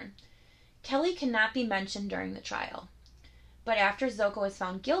child porn. Kelly cannot be mentioned during the trial. But after Zoko is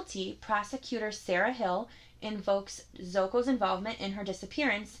found guilty, prosecutor Sarah Hill invokes Zoko's involvement in her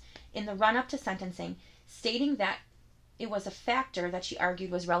disappearance in the run-up to sentencing, stating that it was a factor that she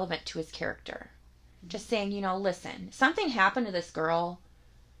argued was relevant to his character. Just saying, listen, something happened to this girl.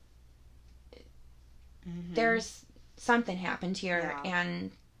 Mm-hmm. There's something happened here, and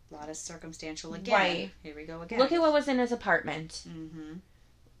a lot of circumstantial again. Right. Here we go again. Look at what was in his apartment.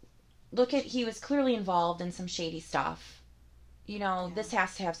 Mm-hmm. He was clearly involved in some shady stuff. This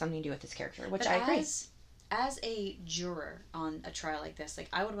has to have something to do with his character, which I agree. As a juror on a trial like this,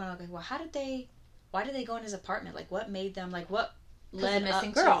 I would want to go, well, why did they go in his apartment? What made them, what led the missing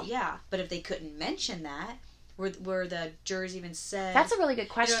up girl. to, yeah. But if they couldn't mention that, were the jurors even said? That's a really good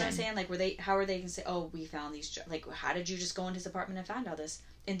question. You know what I'm saying? How are they going to say, oh, we found these, how did you just go in his apartment and find all this?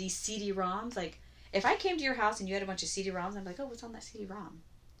 And these CD-ROMs, if I came to your house and you had a bunch of CD-ROMs, I'm like, oh, what's on that CD-ROM?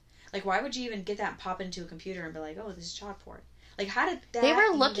 Why would you even get that and pop it into a computer and be like, oh, this is child porn? How did that... They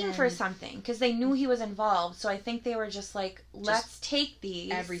were looking for something, because they knew he was involved, so I think they were just let's take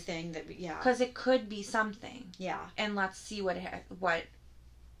these... Everything that... Yeah. Because it could be something. Yeah. And let's see what...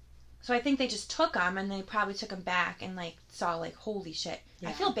 So I think they just took them, and they probably took them back and, saw, holy shit. Yeah.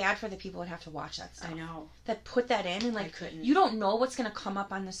 I feel bad for the people that have to watch that stuff. I know. That put that in, and, I couldn't. You don't know what's going to come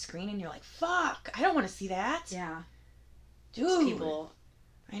up on the screen, and you're like, fuck, I don't want to see that. Yeah. Dude. Those people...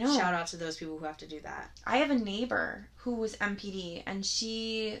 I know. Shout out to those people who have to do that. I have a neighbor who was MPD, and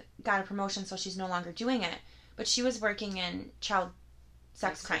she got a promotion, so she's no longer doing it. But she was working in child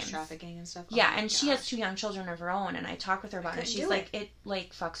sex crimes. Trafficking and stuff? Yeah, and she has 2 young children of her own, and I talked with her about it. She's it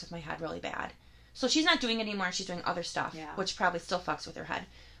fucks with my head really bad. So she's not doing it anymore. She's doing other stuff, which probably still fucks with her head.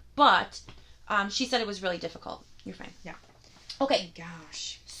 But she said it was really difficult. You're fine. Yeah. Okay. Oh,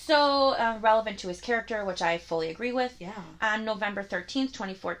 gosh. So, relevant to his character, which I fully agree with. Yeah. On November 13th,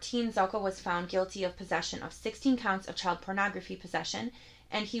 2014, Zoko was found guilty of possession of 16 counts of child pornography possession,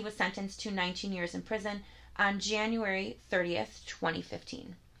 and he was sentenced to 19 years in prison on January 30th,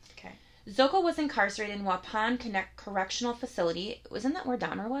 2015. Okay. Zoko was incarcerated in Waupun Correctional Facility. Wasn't that where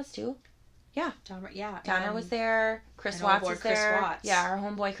Dahmer was, too? Yeah. Dahmer was there. Chris Watts was there. Watts. Yeah, our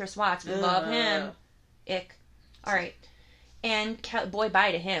homeboy Chris Watts. We love him. Ick. All right. And boy,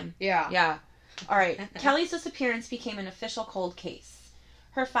 bye to him. Yeah. Yeah. All right. Kelly's disappearance became an official cold case.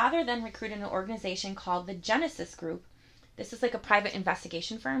 Her father then recruited an organization called the Genesis Group. This is a private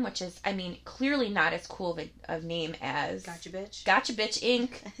investigation firm, which is, clearly not as cool of a name as... Gotcha Bitch. Gotcha Bitch,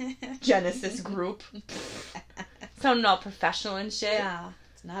 Inc. Genesis Group. Sounding all professional and shit. Yeah.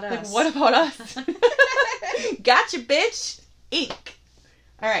 It's not us. What about us? Gotcha Bitch, Inc.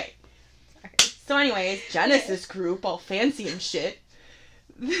 All right. So anyways, Genesis Group, all fancy and shit,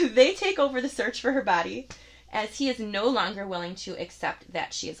 they take over the search for her body, as he is no longer willing to accept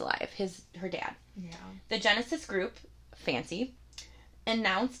that she is alive, her dad. Yeah. The Genesis Group, fancy,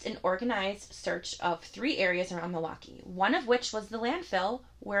 announced an organized search of 3 areas around Milwaukee, one of which was the landfill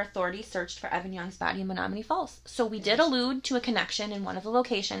where authorities searched for Evan Young's body in Menominee Falls. So we did allude to a connection in one of the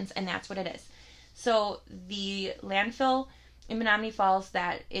locations, and that's what it is. So the landfill in Menominee Falls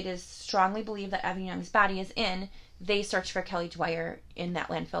that it is strongly believed that Evan Young's body is in, they searched for Kelly Dwyer in that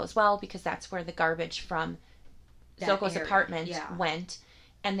landfill as well, because that's where the garbage from Zoko's apartment went,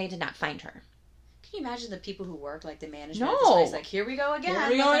 and they did not find her. Can you imagine the people who work, the management of this place? Here we go again. Here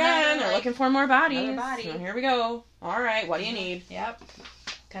we go again. They're looking for more bodies. Another body. So here we go. All right, what do you need? Yep.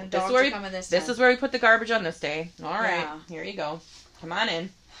 Kind of dogs are coming this time. This is where we put the garbage on this day. All right, here you go. Come on in.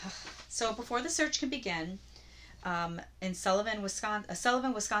 So before the search can begin, in Sullivan,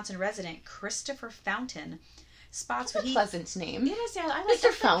 Wisconsin resident Christopher Fountain spots what he... pleasant name. It is, yeah. I like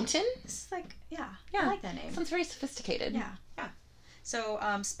Mr. Fountain? It's I like that name. Sounds very sophisticated. Yeah. So,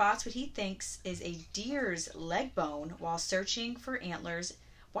 spots what he thinks is a deer's leg bone while searching for antlers.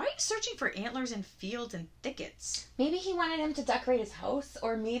 Why are you searching for antlers in fields and thickets? Maybe he wanted him to decorate his house,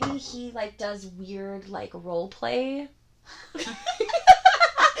 or maybe he, does weird, role play.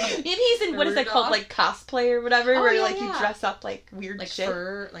 Maybe he's in, what is that called, cosplay or whatever, where, you dress up, weird shit.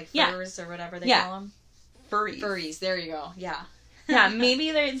 Furs or whatever they call them. Furries, there you go, yeah. Yeah,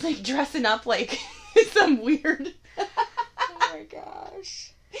 maybe they're, dressing up some weird... Oh my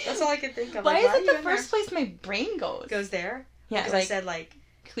gosh. That's all I can think of. Why is it the first place my brain goes? Goes there? Yeah, because I said,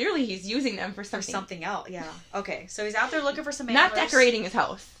 clearly he's using them for something. For something else, yeah. Okay, so he's out there looking for some antlers. Not decorating his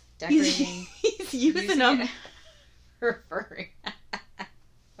house. Decorating. He's using them. For furry.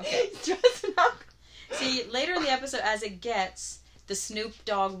 Okay. He's dressing up. See, later in the So as it gets, the Snoop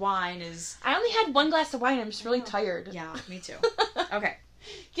Dogg wine is... I only had one glass of wine. I'm just really tired. Yeah, me too. Okay.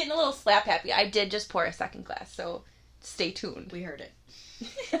 Getting a little slap happy. I did just pour a second glass, so stay tuned. We heard it.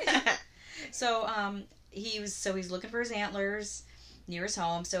 So, he's looking for his antlers near his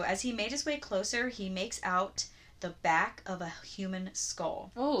home. So as he made his way closer, he makes out the back of a human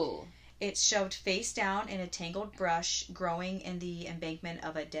skull. Oh. It's shoved face down in a tangled brush growing in the embankment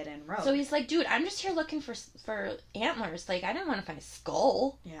of a dead-end road. So he's like, dude, I'm just here looking for antlers. Like, I didn't want to find a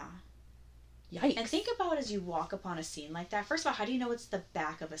skull. Yeah. Yikes. And think about as you walk upon a scene like that. First of all, how do you know it's the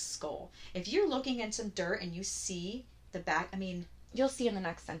back of a skull? If you're looking in some dirt and you see the back, I mean... You'll see in the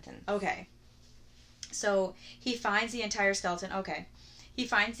next sentence. Okay. So he finds the entire skeleton. Okay. He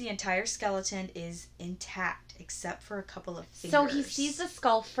finds the entire skeleton is intact except for a couple of fingers. So he sees the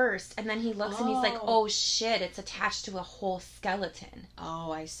skull first, and then he looks and he's like, oh shit, it's attached to a whole skeleton.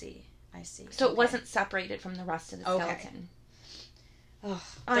 Oh, I see. So it wasn't separated from the rest of the skeleton. Oh,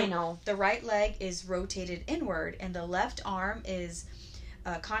 I know. The right leg is rotated inward, and the left arm is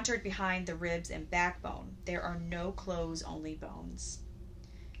contoured behind the ribs and backbone. There are no clothes, only bones.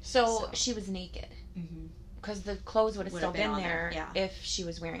 So she was naked. Mm-hmm. Because the clothes would have still been there yeah. if she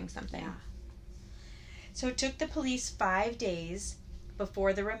was wearing something. Yeah. So it took the police 5 days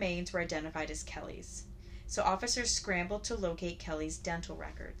before the remains were identified as Kelly's. So officers scrambled to locate Kelly's dental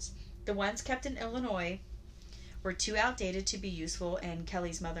records. The ones kept in Illinois were too outdated to be useful, and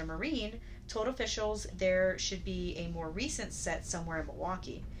Kelly's mother, Maureen, told officials there should be a more recent set somewhere in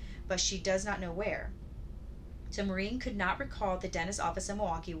Milwaukee, but she does not know where. So Maureen could not recall the dentist's office in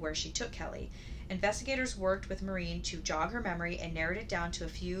Milwaukee where she took Kelly. Investigators worked with Maureen to jog her memory and narrowed it down to a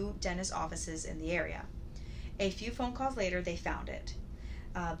few dentist offices in the area. A few phone calls later, they found it.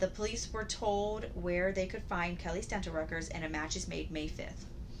 The police were told where they could find Kelly's dental records, and a match is made May 5th.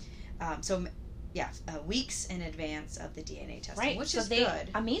 Weeks in advance of the DNA testing, which is good.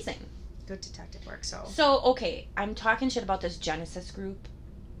 Amazing. Good detective work. So, okay, I'm talking shit about this Genesis group.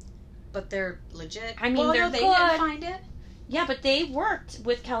 But they're legit. I mean, they're they good. didn't find it. Yeah, but they worked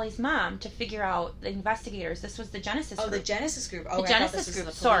with Kelly's mom to figure out the investigators. This was the Genesis group. Oh, the Genesis group. Oh, the Genesis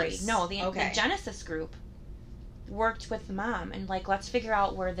group. Sorry. No, the Genesis group worked with the mom and, like, let's figure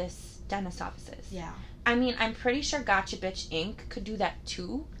out where this dentist office is. Yeah. I mean, I'm pretty sure Gotcha Bitch Inc. could do that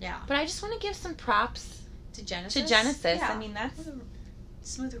too. Yeah. But I just want to give some props to Genesis. Yeah. I mean, that's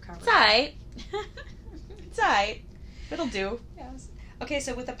smooth recovery. It's alright. It's alright. It'll do. Yes. Okay,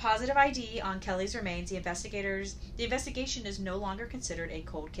 so with a positive ID on Kelly's remains, the investigation is no longer considered a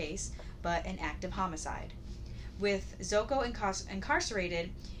cold case, but an active homicide. With Zoko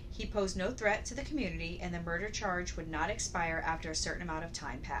incarcerated, he posed no threat to the community, and the murder charge would not expire after a certain amount of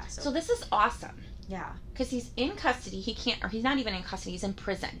time passed. So this is awesome. Yeah. Because he's in custody. He can't, or he's not even in custody. He's in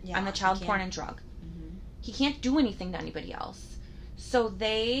prison on the child porn and drug. Mm-hmm. He can't do anything to anybody else. So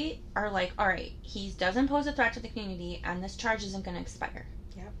they are like, all right, he doesn't pose a threat to the community, and this charge isn't going to expire.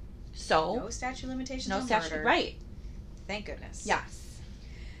 Yep. So no statute of limitations. No on statute. Murder. Right. Thank goodness. Yes.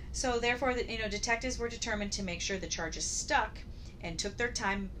 So therefore, detectives were determined to make sure the charges stuck, and took their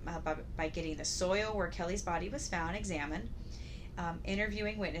time by getting the soil where Kelly's body was found examined,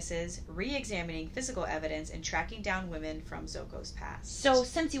 interviewing witnesses, re-examining physical evidence, and tracking down women from Zoko's past. So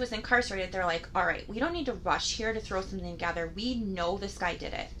since he was incarcerated, they're like, all right, we don't need to rush here to throw something together. We know this guy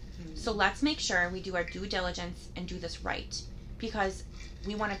did it. Mm-hmm. So let's make sure we do our due diligence and do this right. Because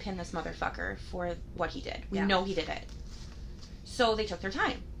we want to pin this motherfucker for what he did. We know he did it. So they took their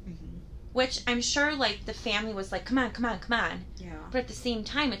time. Mm-hmm. Which I'm sure, like, the family was like, come on. Yeah. But at the same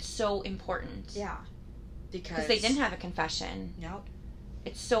time, it's so important. Yeah. Because they didn't have a confession. Nope.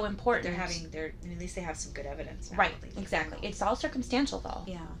 It's so important. At least they have some good evidence now. Right, exactly. It's all circumstantial, though.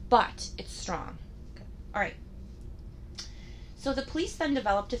 Yeah. But it's strong. Okay. All right. So the police then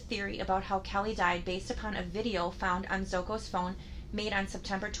developed a theory about how Kelly died based upon a video found on Zoko's phone made on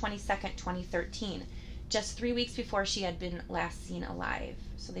September 22nd, 2013, just 3 weeks before she had been last seen alive.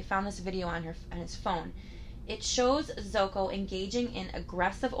 So they found this video on his phone. It shows Zoko engaging in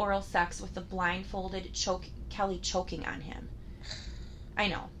aggressive oral sex with the blindfolded Kelly choking on him. I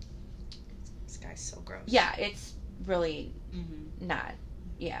know. This guy's so gross. Yeah, it's really not.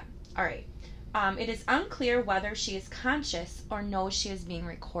 Yeah. All right. It is unclear whether she is conscious or knows she is being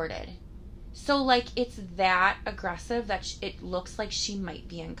recorded. So, like, it's that aggressive that it looks like she might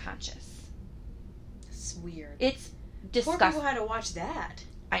be unconscious. It's weird. It's disgusting. Poor people had to watch that.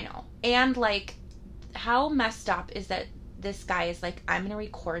 I know. And, like, how messed up is that this guy is like, I'm going to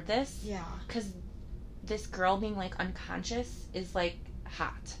record this? Yeah. Because this girl being, like, unconscious is, like,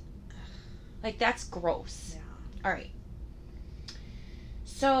 hot. Like, that's gross. Yeah. All right.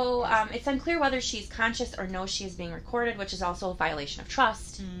 So it's unclear whether she's conscious or knows she is being recorded, which is also a violation of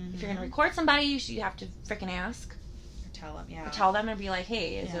trust. Mm-hmm. If you're going to record somebody, you have to freaking ask. Or tell them, yeah. Or tell them and be like,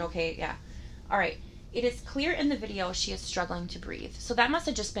 hey, is it okay? Yeah. All right. It is clear in the video she is struggling to breathe. So that must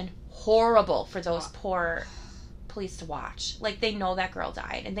have just been horrible for those poor police to watch. Like, they know that girl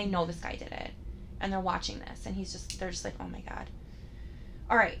died, and they know this guy did it. And they're watching this, and they're just like, oh my God.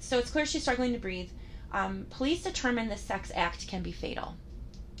 All right. So it's clear she's struggling to breathe. Police determine the sex act can be fatal.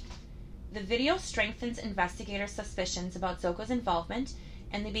 The video strengthens investigators' suspicions about Zoko's involvement,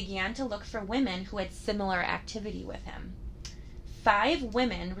 and they began to look for women who had similar activity with him. 5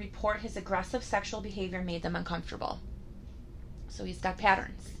 women report his aggressive sexual behavior made them uncomfortable. So he's got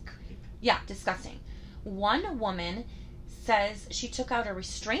patterns. Creep. Yeah, disgusting. One woman says she took out a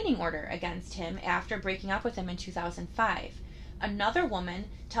restraining order against him after breaking up with him in 2005. Another woman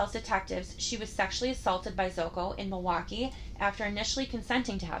tells detectives she was sexually assaulted by Zoko in Milwaukee after initially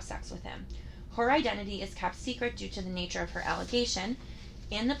consenting to have sex with him. Her identity is kept secret due to the nature of her allegation.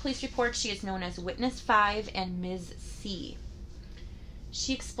 In the police report, she is known as Witness 5 and Ms. C.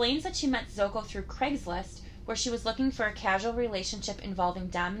 She explains that she met Zoko through Craigslist, where she was looking for a casual relationship involving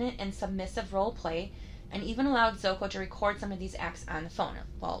dominant and submissive role play, and even allowed Zoko to record some of these acts on the phone.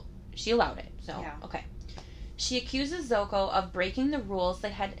 Well, she allowed it, so, yeah. Okay. She accuses Zoko of breaking the rules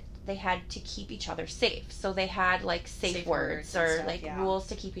they had to keep each other safe. So they had, like, safe words or, stuff, like, rules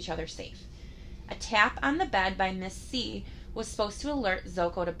to keep each other safe. A tap on the bed by Miss C was supposed to alert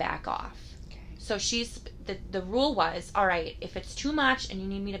Zoko to back off. Okay. So the rule was, all right, if it's too much and you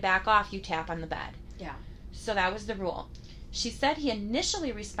need me to back off, you tap on the bed. Yeah. So that was the rule. She said he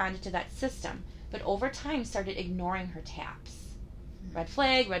initially responded to that system, but over time started ignoring her taps. Red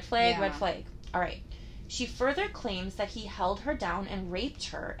flag, red flag, red flag. All right. She further claims that he held her down and raped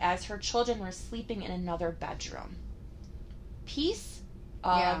her as her children were sleeping in another bedroom. Piece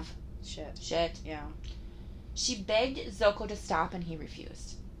of shit. Yeah. She begged Zoko to stop and he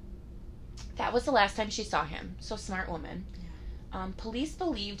refused. That was the last time she saw him. So smart woman. Yeah. Police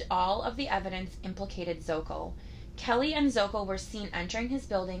believed all of the evidence implicated Zoko. Kelly and Zoko were seen entering his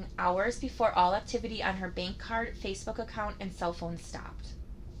building hours before all activity on her bank card, Facebook account, and cell phone stopped.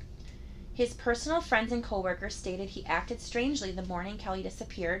 His personal friends and coworkers stated he acted strangely the morning Kelly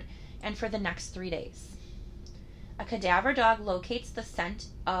disappeared and for the next 3 days. A cadaver dog locates the scent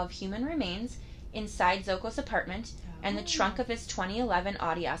of human remains inside Zoko's apartment and the trunk of his 2011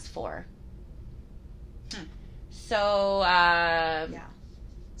 Audi S4. So,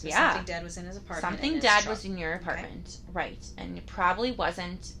 So something dead was in his apartment. Something dead was in your apartment. Okay. Right. And it probably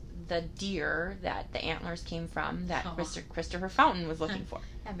wasn't the deer that the antlers came from that Christopher Fountain was looking for.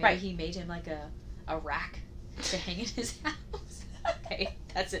 Yeah, maybe he made him like a rack to hang in his house. Okay,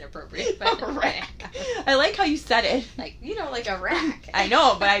 that's inappropriate. But a rack. I like how you said it. Like, like a rack. I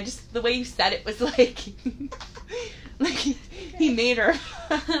know, but the way you said it was like he made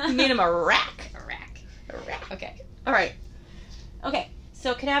him a rack. A rack. Okay. All right. Okay.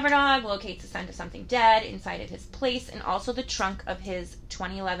 So cadaver dog locates the scent of something dead inside of his place and also the trunk of his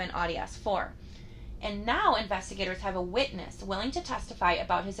 2011 Audi S4. And now investigators have a witness willing to testify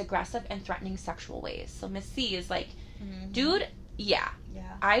about his aggressive and threatening sexual ways. So Miss C is like, dude,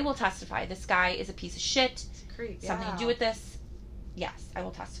 I will testify. This guy is a piece of shit. It's a creep. Something to do with this. Yes, I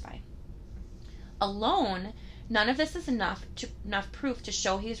will testify. Alone, none of this is enough proof to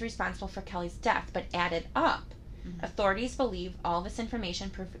show he is responsible for Kelly's death, but added up, authorities believe all this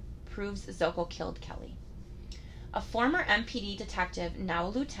information proves Zoko killed Kelly. A former MPD detective, now a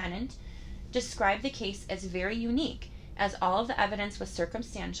lieutenant, described the case as very unique, as all of the evidence was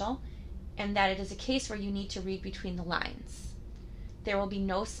circumstantial, and that it is a case where you need to read between the lines. There will be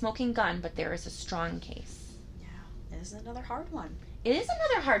no smoking gun, but there is a strong case. Yeah, it is another hard one. It is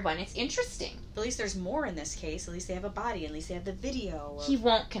another hard one. It's interesting. At least there's more in this case. At least they have a body. At least they have the video. He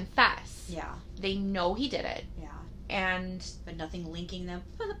won't confess. Yeah. They know he did it. Yeah. But nothing linking them.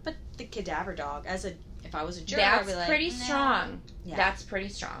 But the cadaver dog, if I was a juror, that's I'd be like, pretty strong. Yeah. That's pretty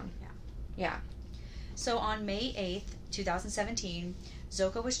strong. Yeah. So on May 8th, 2017,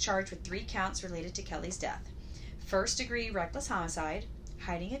 Zoko was charged with 3 counts related to Kelly's death. First-degree reckless homicide,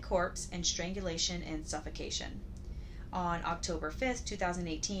 hiding a corpse, and strangulation and suffocation. On October 5th,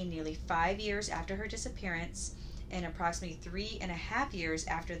 2018, nearly 5 years after her disappearance, and approximately 3.5 years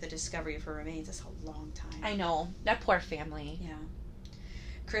after the discovery of her remains. That's a long time. I know. That poor family. Yeah.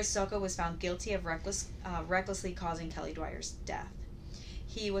 Chris Zoko was found guilty of recklessly causing Kelly Dwyer's death.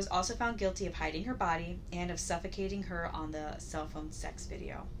 He was also found guilty of hiding her body and of suffocating her on the cell phone sex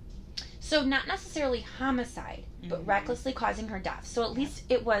video. So not necessarily homicide, but recklessly causing her death. So at least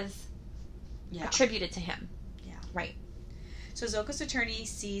it was attributed to him. Yeah. Right. So Zoko's attorney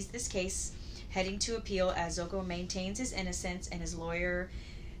sees this case heading to appeal as Zoko maintains his innocence, and his lawyer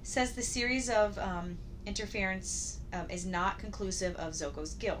says the series of interference is not conclusive of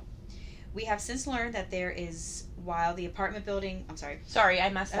Zoko's guilt. We have since learned that there is, while the apartment building... I'm sorry. Sorry, I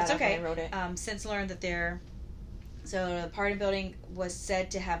messed that up okay. when I wrote it. Since learned that So the apartment building was said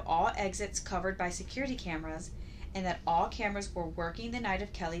to have all exits covered by security cameras, and that all cameras were working the night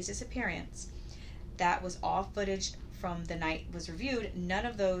of Kelly's disappearance. That was all footage from the night was reviewed. None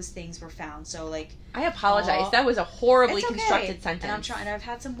of those things were found. So, like... I apologize. That was a horribly okay. constructed sentence. And I'm trying... I've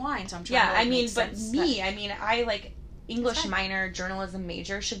had some wine, so I'm trying to, make sense. I, like... English minor, journalism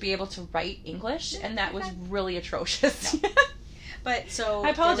major, should be able to write English, and that was really atrocious. No. But so... I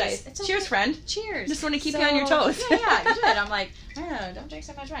apologize. Cheers, friend. Cheers. Just want to keep you on your toes. Yeah, you did. I'm like, don't drink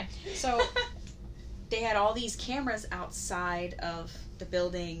so much wine. So they had all these cameras outside of the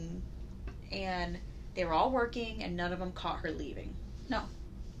building, and they were all working, and none of them caught her leaving. No.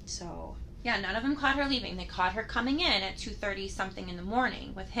 So... Yeah, none of them caught her leaving. They caught her coming in at 2:30 something in the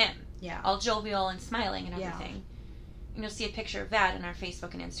morning with him. Yeah. All jovial and smiling and everything. Yeah. And you'll see a picture of that on our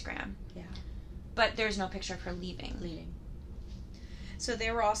Facebook and Instagram. Yeah. But there's no picture of her leaving. So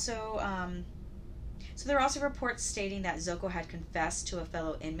there were also reports stating that Zoko had confessed to a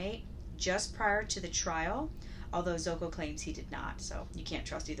fellow inmate just prior to the trial, although Zoko claims he did not. So you can't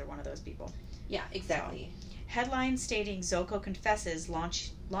trust either one of those people. Yeah, exactly. So, headlines stating Zoko confesses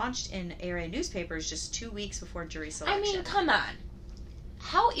launched in area newspapers just 2 weeks before jury selection. I mean, come on.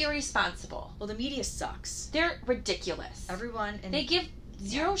 How irresponsible. Well, the media sucks. They're ridiculous. Everyone... They give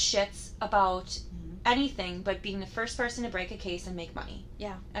zero shits about anything but being the first person to break a case and make money.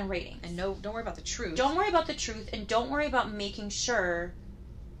 Yeah. And ratings. And don't worry about the truth. Don't worry about the truth, and don't worry about making sure...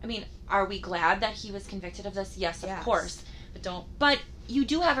 I mean, are we glad that he was convicted of this? Yes, of course. But you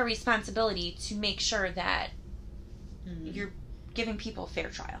do have a responsibility to make sure that you're giving people a fair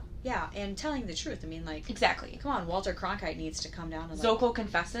trial. Yeah, and telling the truth. I mean, like... Exactly. Come on, Walter Cronkite needs to come down and... Zoko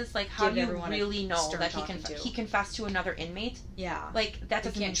confesses? Like, how do you really know that he confessed to another inmate? Yeah. Like, that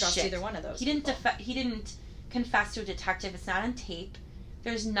doesn't mean shit. You can't trust either one of those He didn't confess to a detective. It's not on tape.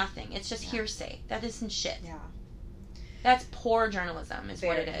 There's nothing. It's just hearsay. That isn't shit. Yeah. That's poor journalism is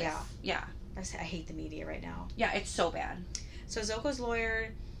what it is. Yeah. I hate the media right now. Yeah, it's so bad. So Zoko's lawyer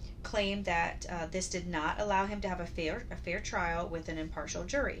claimed that this did not allow him to have a fair trial with an impartial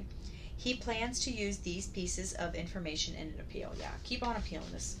jury. He plans to use these pieces of information in an appeal. Yeah, keep on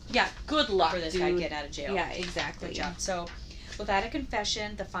appealing this. Yeah, good luck, for this guy getting out of jail. Yeah, exactly. Good job. So, without a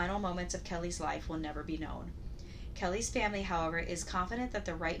confession, the final moments of Kelly's life will never be known. Kelly's family, however, is confident that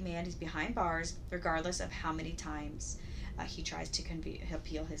the right man is behind bars, regardless of how many times he tries to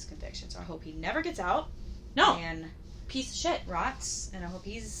appeal his conviction. So I hope he never gets out. No. And piece of shit. Rots. And I hope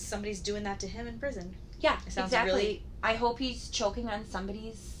somebody's doing that to him in prison. Yeah, exactly. I hope he's choking on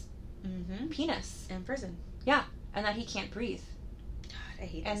somebody's penis. In prison. Yeah, and that he can't breathe. God, I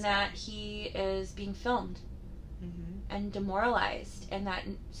hate this. And that he is being filmed. And demoralized. And that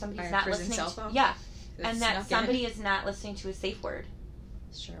somebody's not listening cell phone? Yeah. And that somebody is not listening to a safe word.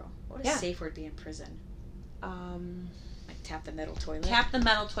 It's true. What would a safe word be in prison? Like tap the metal toilet? Tap the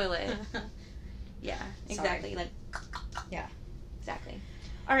metal toilet. Yeah, exactly. Sorry. Like, yeah. Exactly.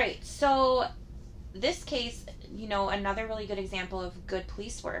 All right, so this case, another really good example of good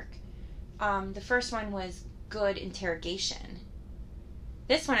police work. The first one was good interrogation.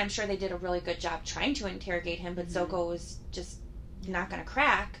 This one, I'm sure they did a really good job trying to interrogate him, but Zoko was just not going to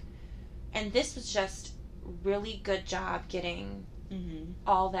crack. And this was just really good job getting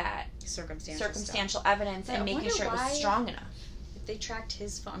all that circumstantial evidence and making sure it was strong enough. If they tracked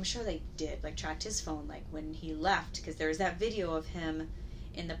his phone, I'm sure they did, tracked his phone, when he left, because there was that video of him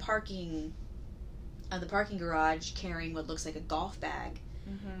in the parking garage carrying what looks like a golf bag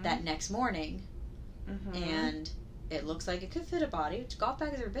that next morning, and it looks like it could fit a body. Golf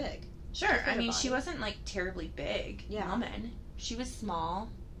bags are big. Sure, I mean, she wasn't, terribly big woman. She was small.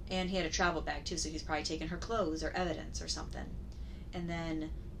 And he had a travel bag, too, so he's probably taking her clothes or evidence or something. And then...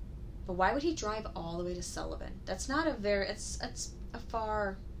 But why would he drive all the way to Sullivan? That's not a very... It's a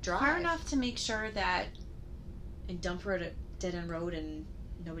far drive. Far enough to make sure that... And dump her at a dead-end road and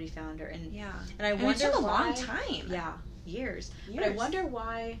nobody found her. And yeah. And I wonder it took why... a long time. Yeah, years. But I wonder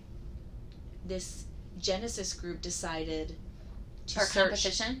why this Genesis group decided to search... Our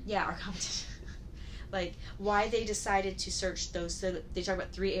competition? Yeah, our competition. Why they decided to search those... So they talk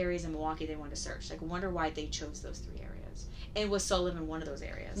about 3 areas in Milwaukee they wanted to search. I wonder why they chose those 3 areas. And was Sullivan one of those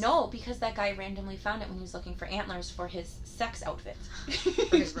areas? No, because that guy randomly found it when he was looking for antlers for his sex outfit.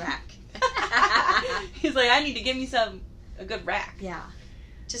 For his rack. He's like, I need to give me a good rack. Yeah.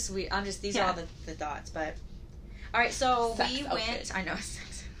 Just weird. These are all the thoughts. But All right, so Sex we outfit. went. I know.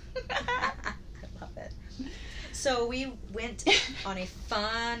 I love it. So we went on a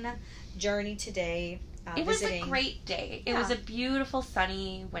fun journey today. It was visiting. a great day. It Yeah. was a beautiful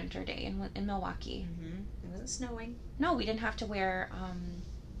sunny winter day in Milwaukee. Mm-hmm. It wasn't snowing. No, we didn't have to wear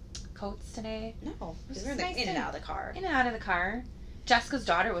coats today. No, It was we were nice in and day. out of the car. In and out of the car. Jessica's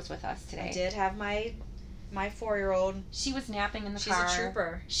daughter was with us today. I did have my 4-year-old. She was napping in the She's car. a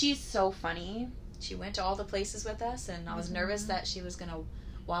trooper. She's so funny. She went to all the places with us, and I was nervous that she was gonna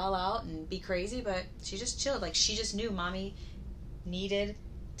wild out and be crazy, but she just chilled. Like, she just knew Mommy needed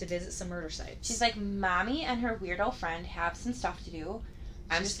to visit some murder sites. She's like, Mommy and her weirdo friend have some stuff to do.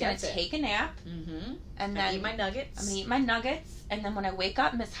 I'm just going to take a nap. Mm-hmm. And then eat my nuggets. I'm going to eat my nuggets. And then when I wake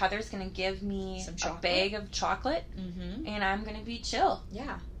up, Miss Heather's going to give me Some a chocolate. bag of chocolate. Mm-hmm. And I'm going to be chill.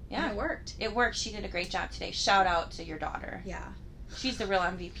 Yeah. Yeah. And it worked. It worked. She did a great job today. Shout out to your daughter. Yeah. She's the real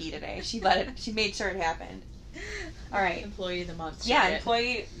MVP today. She made sure it happened. All right. Employee of the month. Yeah,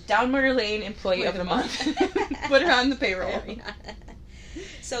 employee, down Murder Lane, employee of the month. Put her on the payroll.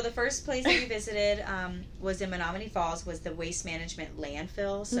 So the first place that we visited was in Menominee Falls, was the waste management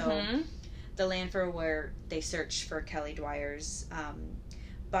landfill. So the landfill where they searched for Kelly Dwyer's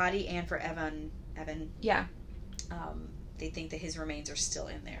body and for Evon. Yeah. They think that his remains are still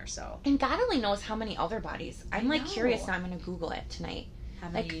in there. So. And God only knows how many other bodies. I'm I like know. curious now. I'm going to Google it tonight. How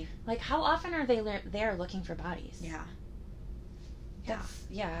many? Like how often are they there looking for bodies? Yeah.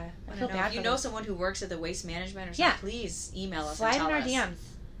 Yeah. I I feel don't know. bad If you for know them. someone who works at the waste management or something, Yeah. please email us. Slide and in tell our us. DMs.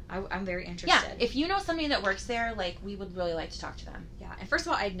 I'm very interested. Yeah, if you know somebody that works there, like, we would really like to talk to them. Yeah, and first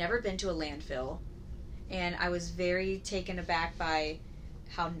of all, I'd never been to a landfill, and I was very taken aback by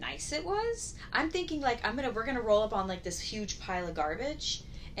how nice it was. I'm thinking, like, we're gonna roll up on, like, this huge pile of garbage,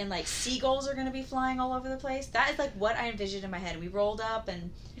 and, like, seagulls are gonna be flying all over the place. That is, like, what I envisioned in my head. We rolled up,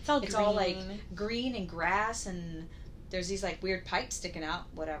 and It's all it's green. all, like, green and grass, and there's these, like, weird pipes sticking out,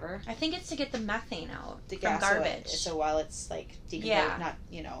 whatever. I think it's to get the methane out from Yeah, garbage. So while it's, like, decomposed, Yeah. not,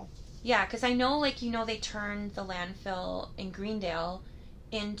 you know. Yeah, because I know, like, they turned the landfill in Greendale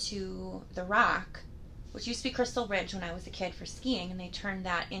into the Rock, which used to be Crystal Ridge when I was a kid for skiing, and they turned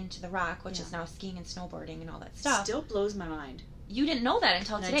that into the Rock, which is now skiing and snowboarding and all that stuff. Still blows my mind. You didn't know that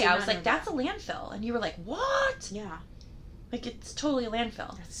until And today. I I did was not like, know that's a landfill. And you were like, what? Yeah. Like, it's totally a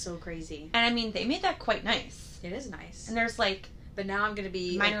landfill. That's so crazy. And I mean, they made that quite nice. It is nice. And there's, like, But now I'm going to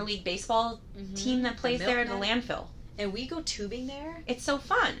be... minor league baseball team that plays there at the landfill. And we go tubing there. It's so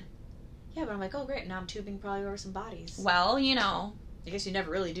fun. Yeah, but I'm like, oh, great. Now I'm tubing probably over some bodies. Well, I guess you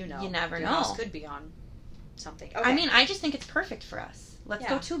never really do know. You never Your know. house could be on something. Okay. I mean, I just think it's perfect for us. Let's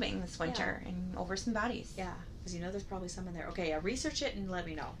go Yeah. tubing this winter and over some bodies. Yeah, because there's probably some in there. Okay, yeah, research it and let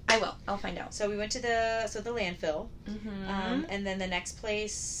me know. I will. I'll find out. So we went to the landfill. Mm-hmm. And then the next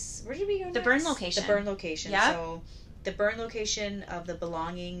place, where did we go next? The burn location. The burn location. Yep. So the burn location of the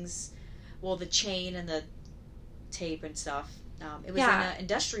belongings, well, the chain and the tape and stuff. It was in an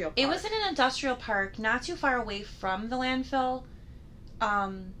industrial park. It was in an industrial park, not too far away from the landfill.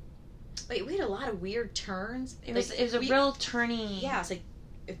 Wait, we had a lot of weird turns. It was a real turny. Yeah, it's like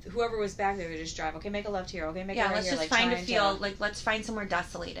if whoever was back there would just drive. Okay, make a left here. Okay, make a right let's here. just like, find a trying field. to- Like, let's find somewhere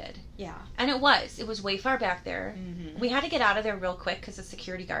desolated. Yeah. And it was way far back there. Mm-hmm. We had to get out of there real quick because the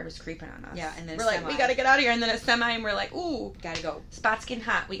security guard was creeping on us. Yeah, and then we're like, we gotta get out of here. And then a semi, and we're like, ooh, gotta go. spot's getting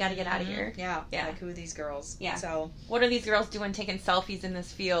hot. We gotta get out of Mhm. here. Yeah. Yeah. Like, who are these girls? Yeah. So, What are these girls doing taking selfies in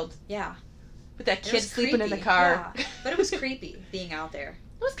this field yeah. with that It kid was sleeping in the creepy. car? Yeah. But it was creepy being out there.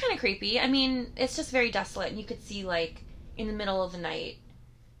 It was kind of creepy. I mean, it's just very desolate, and you could see, like, in the middle of the night,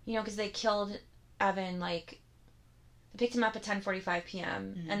 because they killed Evan, like, they picked him up at 10:45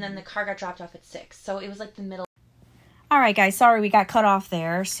 p.m., and then the car got dropped off at 6, so it was, like, the middle. All right, guys. Sorry we got cut off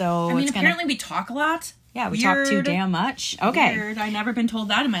there. So I mean, apparently we talk a lot. yeah, we talk too Weird. damn much. Okay. Weird. I never been told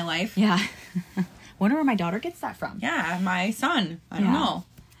that in my life. Yeah. Wonder where my daughter gets that from. Yeah, my son. I don't Yeah. know.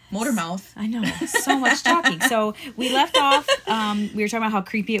 Motor mouth. I know. So much talking. So we left off. We were talking about how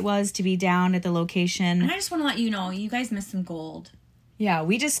creepy it was to be down at the location. And I just want to let you know, you guys missed some gold. Yeah,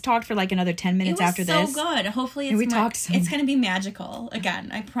 we just talked for like another 10 minutes it was after so this. good. Hopefully And it's we talked so it's much. going to be magical. Again,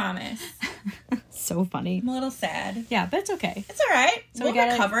 I promise. So funny. I'm a little sad. Yeah, but it's okay. It's all right. So we'll we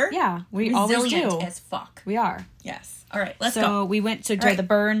gotta recover. Yeah, we always Resilient do. as fuck. We are. Yes. All right, let's So go. we went to right. the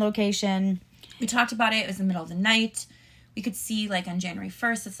burn location. We talked about it. It was in the middle of the night. We could see, like, on January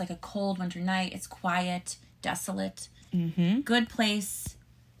 1st, it's like a cold winter night. It's quiet, desolate. Mm-hmm. Good place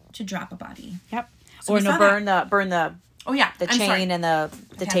to drop a body. Yep. So Or we no, saw burn the Oh, yeah. the I'm chain sorry. and the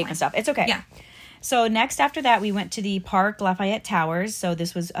tape Tagline. and stuff. It's okay. Yeah. So next after that, we went to the Park Lafayette Towers. So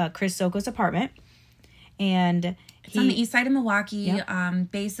this was Chris Soko's apartment. And It's on the east side of Milwaukee.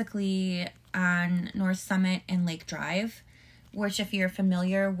 Yep. Basically, on North Summit and Lake Drive, which, if you're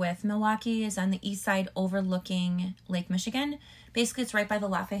familiar with Milwaukee, is on the east side overlooking Lake Michigan. Basically, it's right by the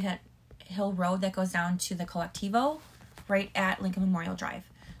Lafayette Hill Road that goes down to the Collectivo, right at Lincoln Memorial Drive.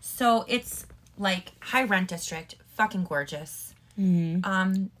 So it's like high rent district, fucking gorgeous.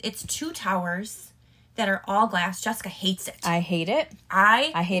 Mm-hmm. It's 2 towers that are all glass. Jessica hates it. I hate it.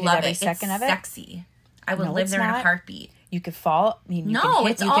 I hate love it every it. second It's of it. sexy. I would No, live it's there in a not. heartbeat. You could fall. I mean, you No, can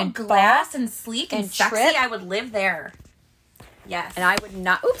hit, it's you all can glass fall. and sleek and, and sexy. trip. I would live there. Yes. And I would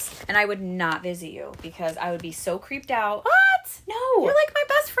not. Oops. And I would not visit you because I would be so creeped out. What? No. You're like my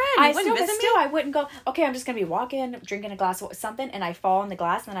best friend. You wouldn't visit me? I wouldn't go. Okay, I'm just gonna be walking, drinking a glass of something, and I fall in the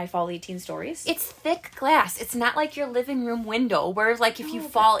glass, and then I fall 18 stories. It's thick glass. It's not like your living room window where, like, if you No,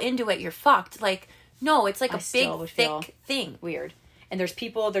 fall into it, you're fucked. Like, no, it's like I a still big, would feel thick thing. Weird. And there's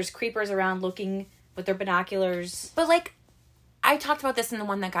creepers around looking with their binoculars. But, like, I talked about this in the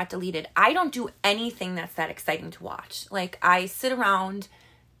one that got deleted. I don't do anything that's that exciting to watch. Like, I sit around,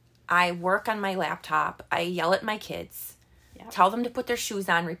 I work on my laptop, I yell at my kids, tell them to put their shoes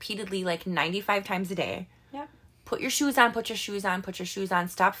on repeatedly, like 95 times a day. Yep. Put your shoes on, put your shoes on, put your shoes on,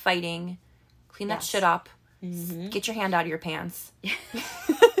 stop fighting, clean that shit up, get your hand out of your pants.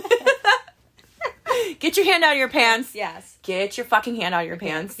 Get your hand out of your pants. Yes. Get your fucking hand out of your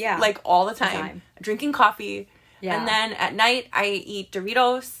pants. Yeah. Like all the time. Drinking coffee. Yeah. And then at night, I eat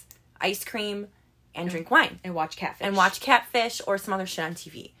Doritos, ice cream, and drink wine. And watch Catfish. And watch Catfish or some other shit on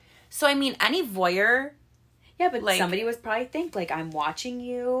TV. So, I mean, any voyeur... Yeah, but like, somebody would probably think, like, I'm watching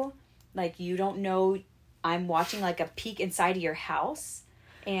you. Like, you don't know I'm watching, like, a peek inside of your house.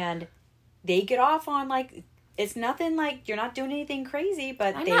 And they get off on, like... It's nothing like you're not doing anything crazy,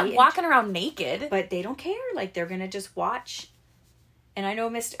 but I'm not walking around naked. But they don't care. Like, they're gonna just watch. And I know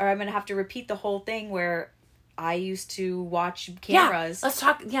I'm gonna have to repeat the whole thing where I used to watch cameras. Yeah, let's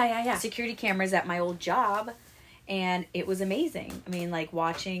talk. Yeah. Security cameras at my old job, and it was amazing. I mean, like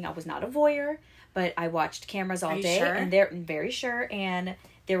watching. I was not a voyeur, but I watched cameras all day, sure? and they're very sure. And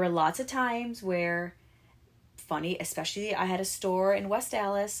there were lots of times where, funny, especially I had a store in West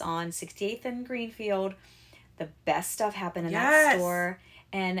Dallas on 68th and Greenfield. The best stuff happened in that store.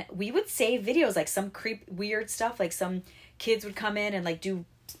 And we would save videos, like some weird stuff, like some kids would come in and like do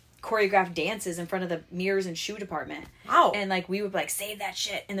choreographed dances in front of the mirrors and shoe department. Wow. And like we would like save that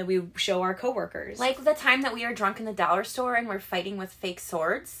shit and then we would show our coworkers. Like the time that we were drunk in the dollar store and we're fighting with fake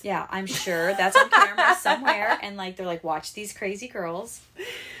swords. Yeah, I'm sure that's on camera somewhere. And like they're like, watch these crazy girls.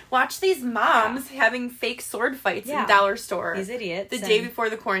 Watch these moms having fake sword fights in dollar store. These idiots. The day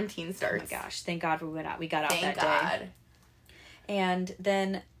before the quarantine starts. Oh my gosh, thank God we went out. We got out Thank that day. And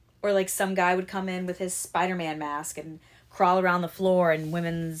then, or like some guy would come in with his Spider-Man mask and crawl around the floor in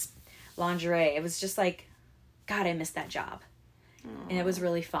women's lingerie. It was just like, God, I missed that job. Aww. And it was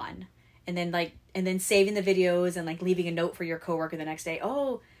really fun. And then saving the videos and like leaving a note for your coworker the next day.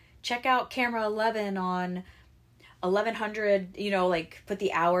 Oh, check out camera 11 on 1100, like put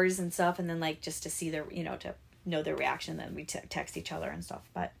the hours and stuff. And then like just to see their, to know their reaction. Then we text each other and stuff.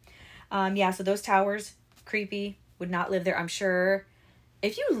 But so those towers, creepy, would not live there. I'm sure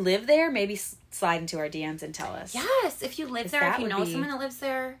if you live there, maybe slide into our DMs and tell us. Yes, if you live there, if you know someone that lives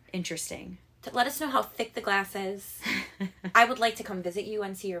there. Interesting. Let us know how thick the glass is. I would like to come visit you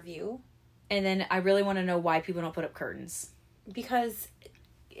and see your view. And then I really want to know why people don't put up curtains. Because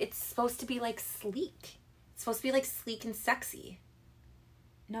it's supposed to be like sleek. It's supposed to be like sleek and sexy.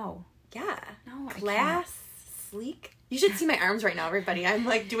 No. Yeah. No, I glass, can't. Sleek. You should see my arms right now, everybody. I'm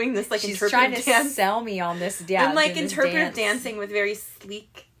like doing this like She's interpretive trying to dance. sell me on this. Yeah, I'm like interpretive dancing with very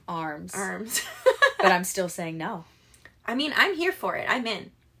sleek arms. But I'm still saying no. I mean, I'm here for it. I'm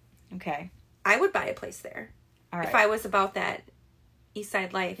in. Okay. I would buy a place there. All right. If I was about that East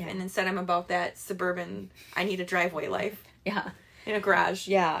Side life, and instead I'm about that suburban, I need a driveway life. Yeah. In a garage.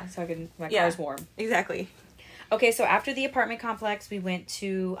 Yeah, so my car's warm. Exactly. Okay, so after the apartment complex, we went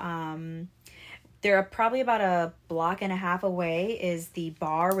to, they're probably about a block and a half away is the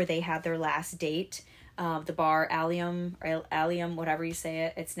bar where they had their last date. The bar Allium, or Allium, whatever you say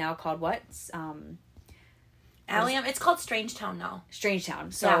it. It's now called what? Allium. It's called Strangetown now.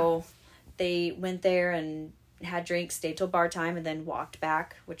 Strangetown. So they went there and had drinks, stayed till bar time, and then walked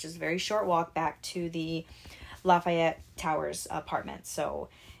back, which is a very short walk back to the Lafayette Towers apartment. So,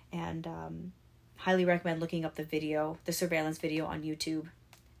 and highly recommend looking up the surveillance video on YouTube.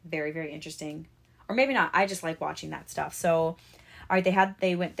 Very, very interesting. Or maybe not. I just like watching that stuff. So, all right,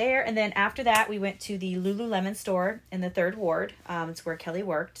 they went there, and then after that, we went to the Lululemon store in the 3rd Ward. It's where Kelly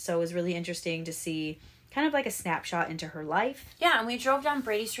worked. So it was really interesting to see kind of like a snapshot into her life. Yeah, and we drove down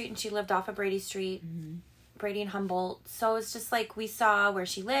Brady Street, and she lived off of Brady Street. Mm-hmm. Brady and Humboldt. So it's just like we saw where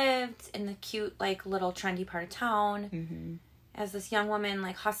she lived in the cute, like, little trendy part of town. Mm-hmm. As this young woman,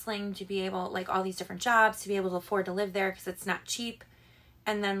 like, hustling to be able, like, all these different jobs to be able to afford to live there because it's not cheap.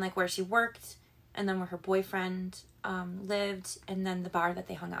 And then, like, where she worked, and then where her boyfriend lived, and then the bar that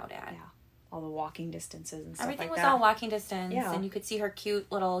they hung out at. Yeah. All the walking distances and stuff Everything like was that. all walking distance, Yeah. and you could see her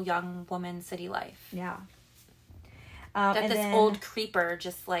cute little young woman city life. Yeah. That and this then old creeper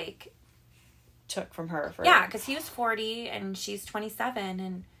just, like... took from her. For Yeah, because he was 40, and she's 27,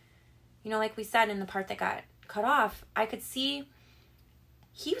 and, you know, like we said in the part that got cut off, I could see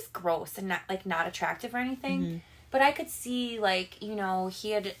he was gross and not attractive or anything, Mm-hmm. but I could see, like, you know,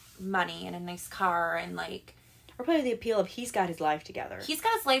 he had money and a nice car and, like, or probably the appeal of he's got his life together. he's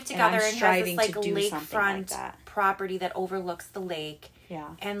got his life together I'm and has striving this, like, to do something like lakefront that. property that overlooks the lake, Yeah.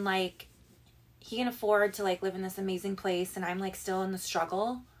 and, like, he can afford to, like, live in this amazing place, and I'm, like, still in the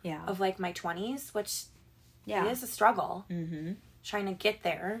struggle Yeah. of, like, my 20s, which Yeah. it is a struggle, Mm-hmm. trying to get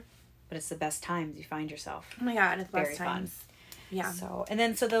there. But it's the best times you find yourself. Oh my god, it's the Very best fun. times. Yeah. So and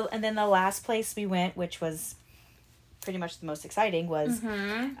then the last place we went, which was pretty much the most exciting, was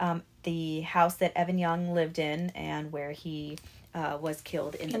Mm-hmm. the house that Evan Young lived in and where he was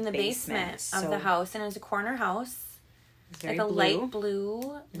killed in the basement of So the house, and it was a corner house, it's very like a blue. light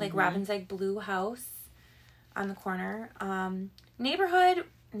blue, like robin's egg blue house on the corner. Neighborhood,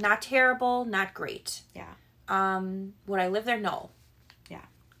 not terrible, not great. Yeah. Would I live there? No. Yeah.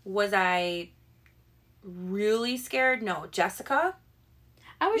 Was I really scared? No. Jessica,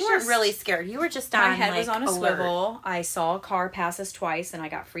 I was you weren't really scared. You were just on, my head like, was on a alert. swivel. I saw a car pass us twice and I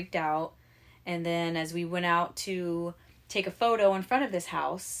got freaked out. And then as we went out to take a photo in front of this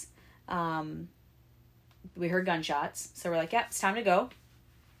house, we heard gunshots. So we're like, yeah, it's time to go.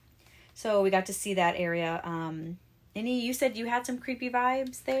 So we got to see that area. Annie, you said you had some creepy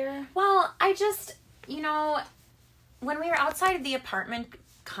vibes there? Well, I just, you know, when we were outside of the apartment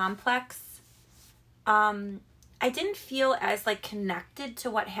complex, I didn't feel as, like, connected to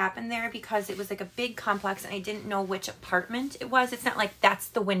what happened there because it was, like, a big complex and I didn't know which apartment it was. It's not like that's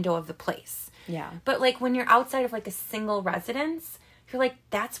the window of the place. Yeah. But, like, when you're outside of, like, a single residence, you're like,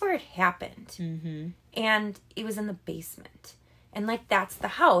 that's where it happened. Mm-hmm. And it was in the basement. And, like, that's the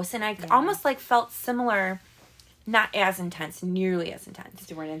house. And I almost, like, felt similar, not as intense, nearly as intense.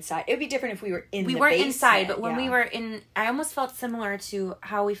 We weren't inside. It would be different if we were in the basement. We weren't inside, but when yeah. we were in, I almost felt similar to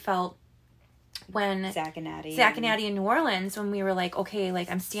how we felt when Zach and Addie in New Orleans, when we were like, okay, like,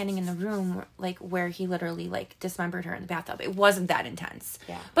 I'm standing in the room, like, where he literally, like, dismembered her in the bathtub. It wasn't that intense.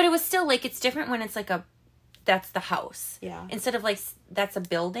 Yeah. But it was still, like, it's different when it's, like, that's the house. Yeah. Instead of, like, that's a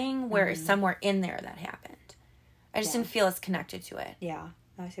building where it's somewhere in there that happened. I just didn't feel as connected to it. Yeah.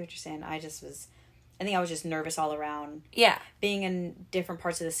 I see what you're saying. I think I was just nervous all around. Yeah. Being in different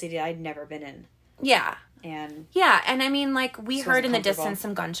parts of the city I'd never been in. Yeah. And yeah, and I mean, like, we Just heard in the wasn't comfortable. distance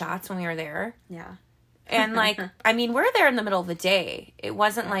some gunshots when we were there. yeah. And, like, I mean, we're there in the middle of the day. It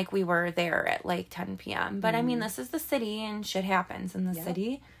wasn't like we were there at, like, 10 p.m. But, I mean, this is the city, and shit happens in the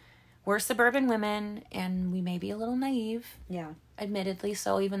city. We're suburban women, and we may be a little naive. Yeah. Admittedly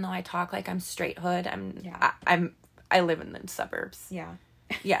so, even though I talk like I'm straight hood. Yeah. I live in the suburbs. Yeah.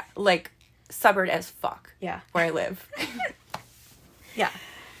 Yeah, like, suburb as fuck. Yeah. Where I live. Yeah.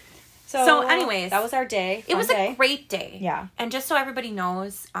 So anyways, that was our day. It was Fun day. a great day. Yeah. And just so everybody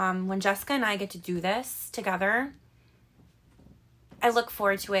knows, when Jessica and I get to do this together, I look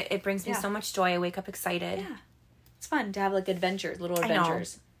forward to it. It brings me so much joy. I wake up excited. Yeah. It's fun to have, like, little I know.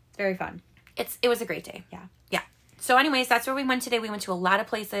 adventures. Very fun. It was a great day. Yeah. Yeah. So anyways, that's where we went today. We went to a lot of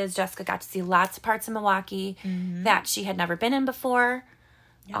places. Jessica got to see lots of parts of Milwaukee that she had never been in before.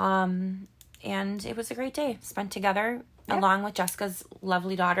 Yeah. And it was a great day spent together along with Jessica's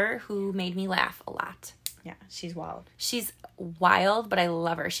lovely daughter who made me laugh a lot. Yeah. She's wild. She's wild, but I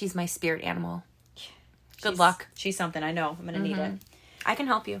love her. She's my spirit animal. Good luck. She's something. I know. I'm going to need it. I can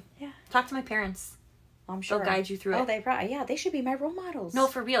help you. Yeah. Talk to my parents. I'm sure. They'll guide you through it. Oh, they probably, they should be my role models. No,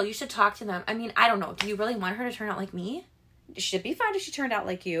 for real. You should talk to them. I mean, I don't know. Do you really want her to turn out like me? Should be fine if she turned out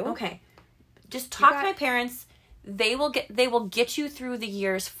like you. Okay. Just talk to my parents. They will get you through the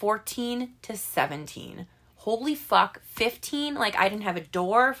years 14 to 17. Holy fuck, 15? Like, I didn't have a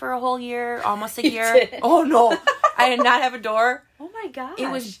door for a whole year, almost a year. did. Oh no. I did not have a door. Oh my gosh.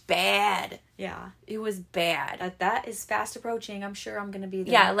 It was bad. Yeah. It was bad. That is fast approaching. I'm sure I'm going to be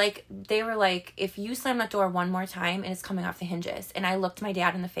there. Yeah, like, they were like, if you slam that door one more time, and it's coming off the hinges. And I looked my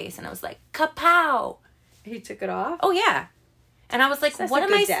dad in the face, and I was like, kapow! He took it off? Oh, yeah. And I was like, That's what a am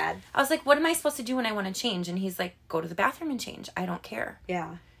good I... dad. I was like, what am I supposed to do when I want to change? And he's like, go to the bathroom and change. I don't care.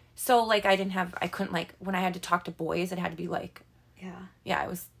 Yeah. So, like, I couldn't, like, when I had to talk to boys, it had to be like, Yeah. yeah, it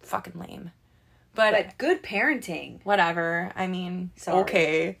was fucking lame. But good parenting. whatever. I mean, Sorry.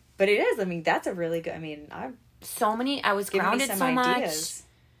 okay. But it is. I mean, that's a really good. I mean, I'm I was giving me grounded some so ideas.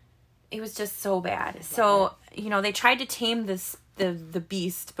 much. It was just so bad. So, they tried to tame the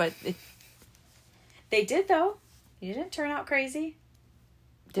beast, but They did, though. You didn't turn out crazy.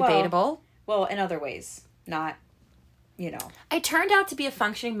 debatable. Well, in other ways. Not, I turned out to be a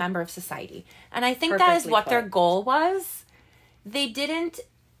functioning member of society. And I think that is Perfectly what their put. goal was. They didn't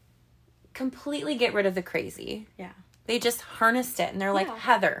completely get rid of the crazy. Yeah. They just harnessed it. And they're like, Yeah.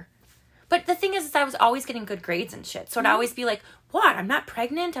 Heather. But the thing is I was always getting good grades and shit. So it'd always be like, what? I'm not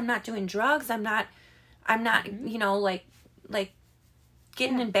pregnant. I'm not doing drugs. I'm not, like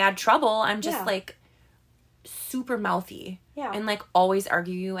getting in bad trouble. I'm just like super mouthy. Yeah. And like always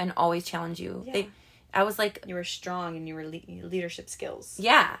argue you and always challenge you. Yeah. I was like, You were strong and you were leadership skills.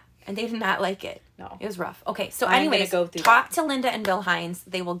 yeah. And they did not like it. No. It was rough. Okay. So I'm gonna anyways, go through talk that. to Linda and Bill Hines.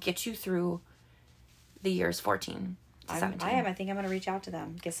 They will get you through the years 14 to 17. I think I'm going to reach out to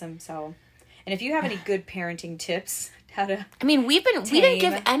them. Get some, And if you have any good parenting tips, how to... I mean, we didn't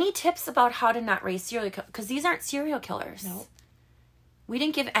give Tame. any tips about how to not raise serial killers, because these aren't serial killers. No. We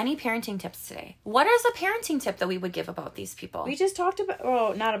didn't give any parenting tips today. What is a parenting tip that we would give about these people? We just talked about...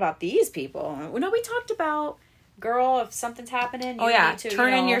 Well, not about these people. No, we talked about, girl, if something's happening, you need to,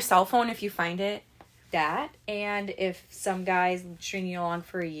 turn in your cell phone if you find it. that. And if some guy's stringing you along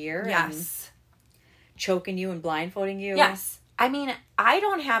for a year and Yes. choking you and blindfolding you. Yes. I mean, I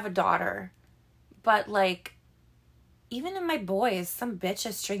don't have a daughter, but like, even in my boys, some bitch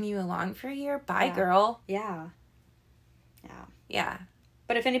is stringing you along for a year. Bye, Yeah. girl. Yeah. Yeah.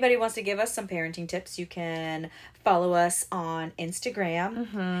 But if anybody wants to give us some parenting tips, you can follow us on Instagram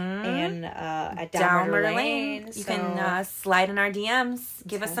and at Down Murder Lane. You can slide in our DMs.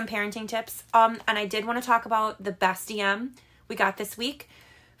 Give us some parenting tips. And I did want to talk about the best DM we got this week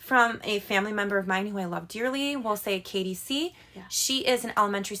from a family member of mine who I love dearly. We'll say Katie C. Yeah. She is an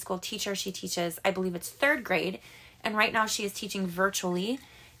elementary school teacher. She teaches, I believe it's 3rd grade. And right now she is teaching virtually.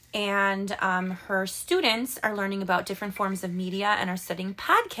 And her students are learning about different forms of media and are studying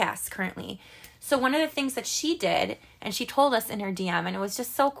podcasts currently. So one of the things that she did, and she told us in her DM, and it was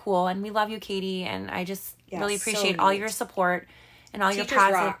just so cool, and we love you, Katie, and I just really so appreciate all neat. your support and all your Teachers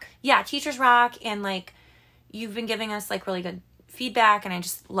positive... rock. Yeah, teachers rock, and like, you've been giving us like really good feedback, and I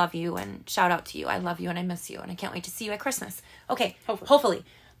just love you, and shout out to you. I love you, and I miss you, and I can't wait to see you at Christmas. Okay, hopefully.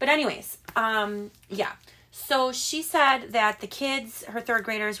 But anyways, yeah. So she said that the kids, her 3rd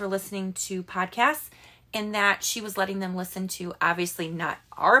graders, were listening to podcasts and that she was letting them listen to, obviously not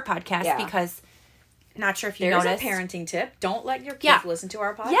our podcast, because not sure if you There's noticed. a parenting tip. Don't let your kids listen to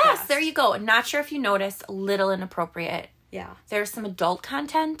our podcast. Yes, there you go. Not sure if you noticed, a little inappropriate. Yeah. There's some adult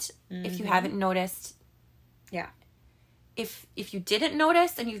content, if you haven't noticed. Yeah. If you didn't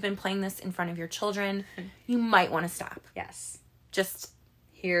notice and you've been playing this in front of your children, you might want to stop. Yes. Just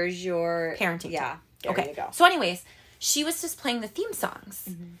Here's your... parenting Yeah. tip. There you go. So anyways, she was just playing the theme songs.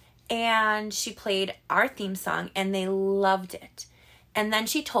 And she played our theme song and they loved it. And then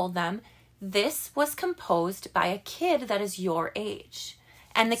she told them, this was composed by a kid that is your age.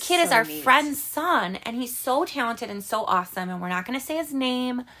 And the kid is So our neat. friend's son. And he's so talented and so awesome. And we're not going to say his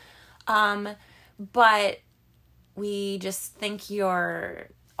name. But we just think you're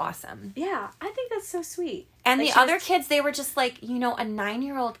awesome. Yeah. I think that's so sweet. And Like, the she other was- kids, they were just like, a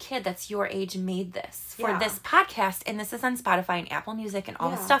 9-year-old kid that's your age made this for Yeah. this podcast. And this is on Spotify and Apple Music and all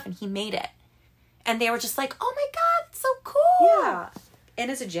this stuff. And he made it. And they were just like, oh my God, it's so cool. Yeah. And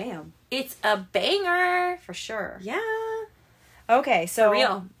it's a jam. It's a banger. For sure. Yeah. Okay. So... For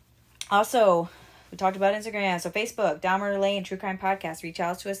real. Also, we talked about Instagram. So Facebook, Down Murder Lane, True Crime Podcast. Reach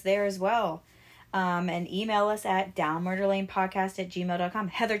out to us there as well. And email us at downmurderlanepodcast@gmail.com.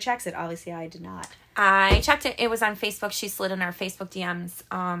 Heather checks it. Obviously, I did not. I checked it. It was on Facebook. She slid in our Facebook DMs.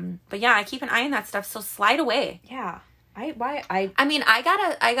 But yeah, I keep an eye on that stuff. So slide away. Yeah. I mean, I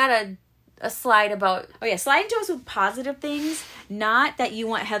got a slide about... Oh, yeah. Slide into us with positive things. Not that you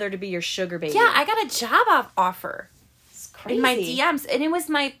want Heather to be your sugar baby. Yeah, I got a job offer. It's crazy. In my DMs, and it was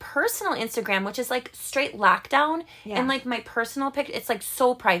my personal Instagram, which is like straight lockdown. Yeah. And like my personal picture, it's like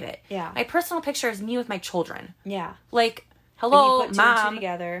so private. Yeah. My personal picture is me with my children. Yeah. Like, And hello, you put two and two mom.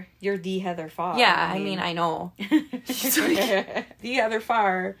 together. You're the Heather Farr. Yeah, I mean, I know. She's like, the other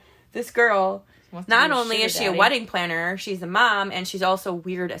far, this girl. Wants to Not be a only sugar is she a daddy. wedding planner, she's a mom, and she's also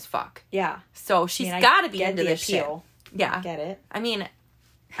weird as fuck. Yeah. So she's I mean, I got to be get into the this shit. appeal. Yeah. Get it? I mean,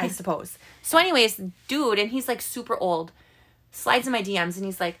 I suppose. So anyways, dude, and he's like super old, slides in my DMs and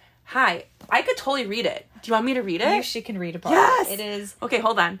he's like, hi, I could totally read it. Do you want me to read it? She can read a part. Yes! It is. Okay,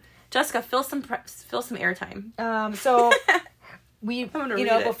 hold on. Jessica, fill some airtime. So we, gonna you read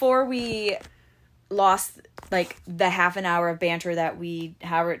know, it. before we lost like the half an hour of banter that we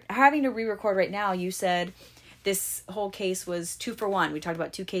have having to re-record right now. You said this whole case was 2 for 1. We talked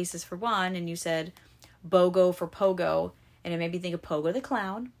about 2 cases for 1, and you said BOGO for Pogo, and it made me think of Pogo the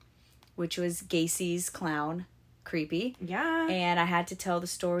Clown, which was Gacy's clown. Creepy. Yeah. And I had to tell the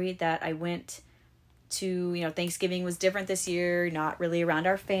story that I went to, Thanksgiving was different this year, not really around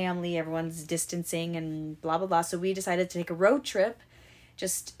our family, everyone's distancing and blah, blah, blah. So we decided to take a road trip,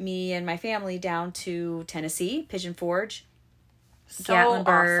 just me and my family, down to Tennessee, Pigeon Forge, So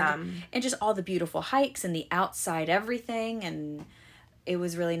Gatlinburg, awesome. and just all the beautiful hikes and the outside everything. And it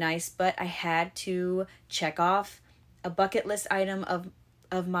was really nice, but I had to check off a bucket list item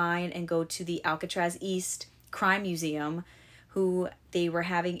of mine and go to the Alcatraz East Crime Museum, who they were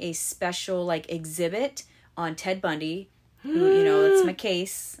having a special exhibit on Ted Bundy, who it's my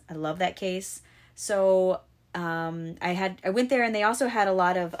case. I love that case. So I went there, and they also had a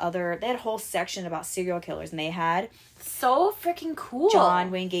lot of they had a whole section about serial killers, and they had So freaking cool. John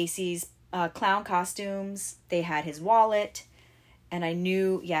Wayne Gacy's clown costumes. They had his wallet, and I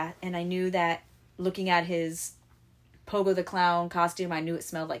knew that looking at his Pogo the Clown costume, I knew it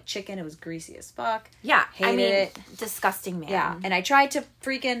smelled like chicken. It was greasy as fuck. Yeah. Hated it. Disgusting, man. Yeah. And I tried to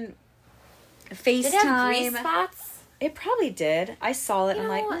freaking FaceTime. Did it have grease spots? It probably did. I saw it. I'm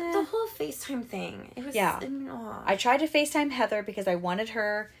like, the whole FaceTime thing. It was, yeah. I tried to FaceTime Heather because I wanted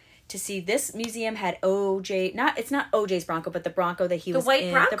her to see this museum had OJ. It's not OJ's Bronco, but the Bronco that he was white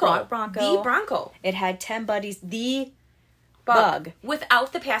in. Bronco. The white Bronco. The Bronco. It had 10 buddies. The bug.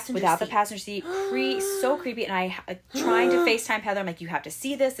 Without the passenger seat. Without the passenger seat. So creepy. And I trying to FaceTime Heather. I'm like, you have to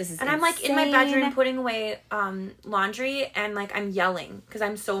see this. This is And insane. I'm like in my bedroom putting away laundry, and I'm yelling because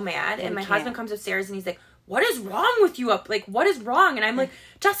I'm so mad. And my husband comes upstairs and he's like, what is wrong with you what is wrong? And I'm like,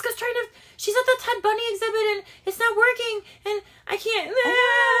 Jessica's she's at the Ted Bundy exhibit and it's not working and I can't.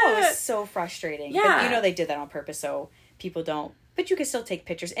 I know. It's so frustrating. Yeah. But they did that on purpose so people don't. But you can still take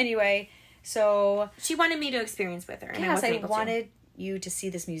pictures. Anyway, so. She wanted me to experience with her. And Yes, I I wanted you to see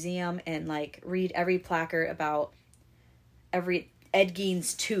this museum and read every placard about every Ed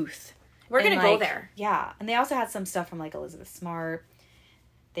Gein's tooth. We're going to go there. Yeah. And they also had some stuff from Elizabeth Smart.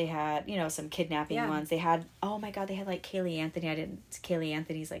 They had, some kidnapping ones. They had, oh my God, they had Kaylee Anthony. Kaylee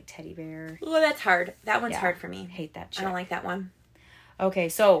Anthony's teddy bear. Oh, that's hard. That one's hard for me. Hate that shit. I don't like that one. Okay,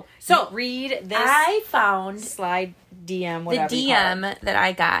 so read this. I found slide DM, whatever the DM that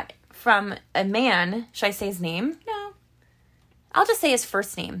I got from a man. Should I say his name? No. I'll just say his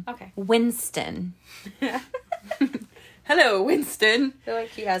first name. Okay. Winston. Hello, Winston. I feel like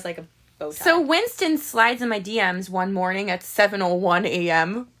he has a bow tie. So Winston slides in my DMs one morning at 7:01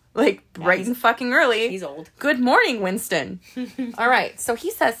 a.m. Bright and fucking early. He's old. Good morning, Winston. All right. So he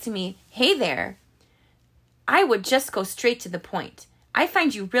says to me, hey there. I would just go straight to the point. I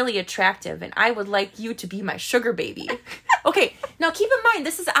find you really attractive and I would like you to be my sugar baby. Okay. Now keep in mind,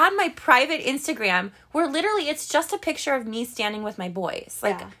 this is on my private Instagram where literally it's just a picture of me standing with my boys.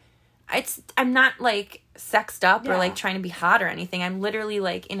 I'm not sexed up or trying to be hot or anything. I'm literally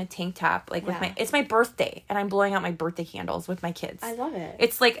in a tank top, with it's my birthday and I'm blowing out my birthday candles with my kids. I love it.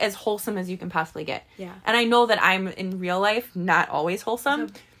 It's as wholesome as you can possibly get. Yeah. And I know that I'm in real life not always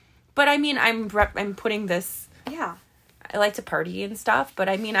wholesome, but I mean I'm putting this. Yeah. I like to party and stuff, but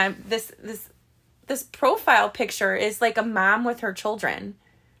I mean I'm this profile picture is a mom with her children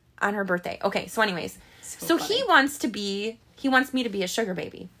on her birthday. Okay, so anyways, so he wants me to be a sugar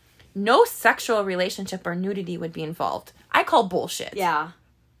baby. No sexual relationship or nudity would be involved. I call bullshit. Yeah.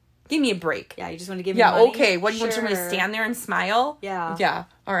 Give me a break. Yeah, you just want to give me money? Okay. What, you want me to stand there and smile? Yeah. Yeah.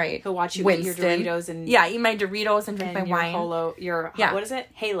 All right. He'll watch you Winston. eat your Doritos and... Yeah, eat my Doritos and drink my wine. What is it?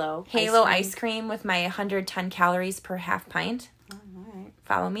 Halo ice cream with my 110 calories per half pint. Oh, all right.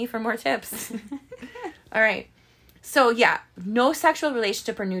 Follow me for more tips. All right. So, yeah. No sexual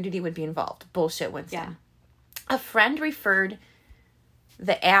relationship or nudity would be involved. Bullshit, Winston. Yeah. A friend referred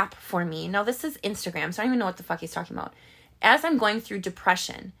the app for me. Now, this is Instagram, so I don't even know what the fuck he's talking about. As I'm going through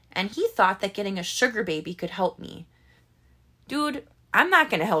depression, and he thought that getting a sugar baby could help me. Dude, I'm not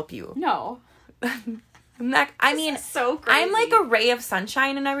going to help you. No. I'm not, I mean, so crazy. I'm a ray of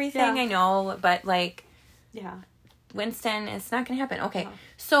sunshine and everything, I know, but yeah. Winston, it's not going to happen. Okay,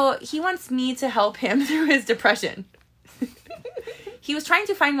 so he wants me to help him through his depression. He was trying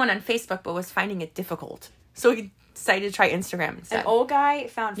to find one on Facebook, but was finding it difficult. So he decided to try Instagram instead. An old guy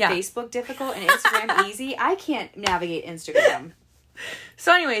found Facebook difficult and Instagram easy. I can't navigate Instagram.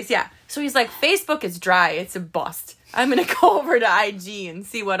 So anyways, yeah. So he's like, Facebook is dry. It's a bust. I'm going to go over to IG and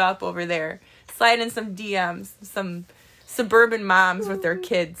see what up over there. Slide in some DMs, some suburban moms with their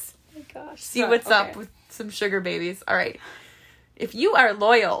kids. Oh my gosh. See what's up with some sugar babies. All right. if you are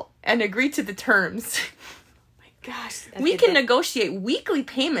loyal and agree to the terms, Gosh. we can negotiate weekly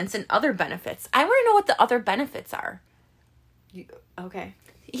payments and other benefits. I want to know what the other benefits are. Okay.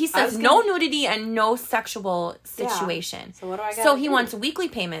 He says no nudity and no sexual situation. Yeah. So what do I got? So he wants weekly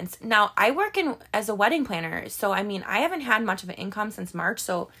payments. Now, I work as a wedding planner, so I mean, I haven't had much of an income since March,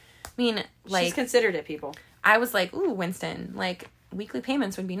 so I mean, like, she's considered it, people. I was like, ooh, Winston, like, weekly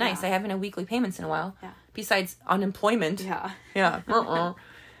payments would be nice. Yeah. I haven't had weekly payments in a while. Yeah. Besides unemployment. Yeah. Yeah.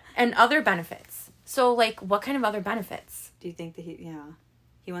 And other benefits. So, like, what kind of other benefits? Do you think that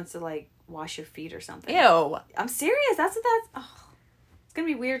he wants to, like, wash your feet or something? Ew. I'm serious. That's. Oh. It's gonna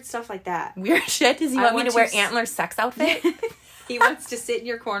be weird stuff like that. Weird shit? Does he want me to wear antler sex outfit? He wants to sit in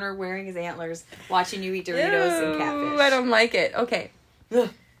your corner wearing his antlers, watching you eat Doritos and catfish. I don't like it. Okay. Ugh.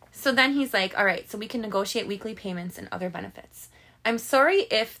 So then he's like, all right, so we can negotiate weekly payments and other benefits. I'm sorry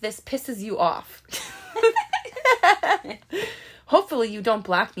if this pisses you off. Hopefully you don't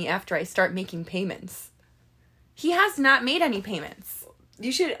block me after I start making payments. He has not made any payments.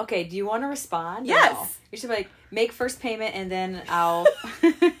 You should, okay, do you want to respond? Yes. No? You should be like, make first payment and then I'll...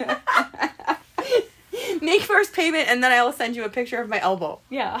 Make first payment and then I will send you a picture of my elbow.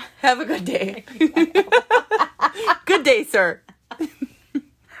 Yeah. Have a good day. Good day, sir.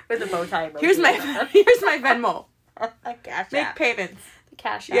 With a bow tie. Here's my Venmo. Cash Make app. payments. The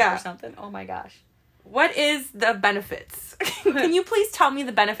cash app or something. Oh my gosh. What is the benefits? Can you please tell me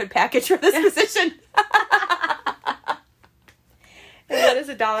the benefit package for this position? What is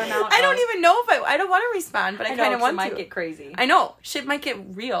a dollar amount? I don't even know if I don't want to respond, but I kind of want to. Might get crazy. I know. Shit might get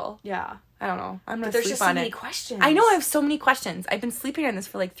real. Yeah. I don't know. I'm going to sleep on it. There's just so many questions. I know. I have so many questions. I've been sleeping on this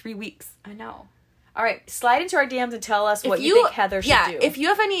for like 3 weeks. I know. All right. Slide into our DMs and tell us what you think Heather should do. If you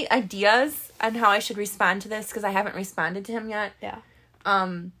have any ideas on how I should respond to this, because I haven't responded to him yet. Yeah.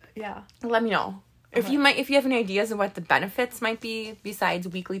 Let me know. If you have any ideas of what the benefits might be besides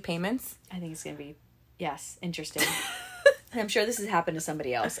weekly payments. I think it's going to be, interesting. I'm sure this has happened to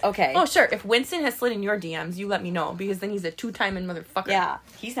somebody else. Okay. Oh, sure. If Winston has slid in your DMs, you let me know, because then he's a 2-timing motherfucker. Yeah.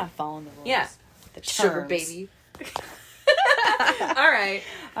 He's not following the rules. Yeah. The Sugar terms. baby. All right.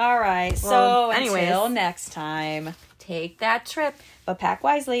 Well, so, until next time, take that trip. But pack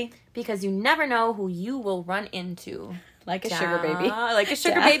wisely. Because you never know who you will run into. Like a sugar baby. Like a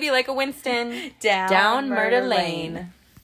sugar baby, like a Winston. Down Murder Lane.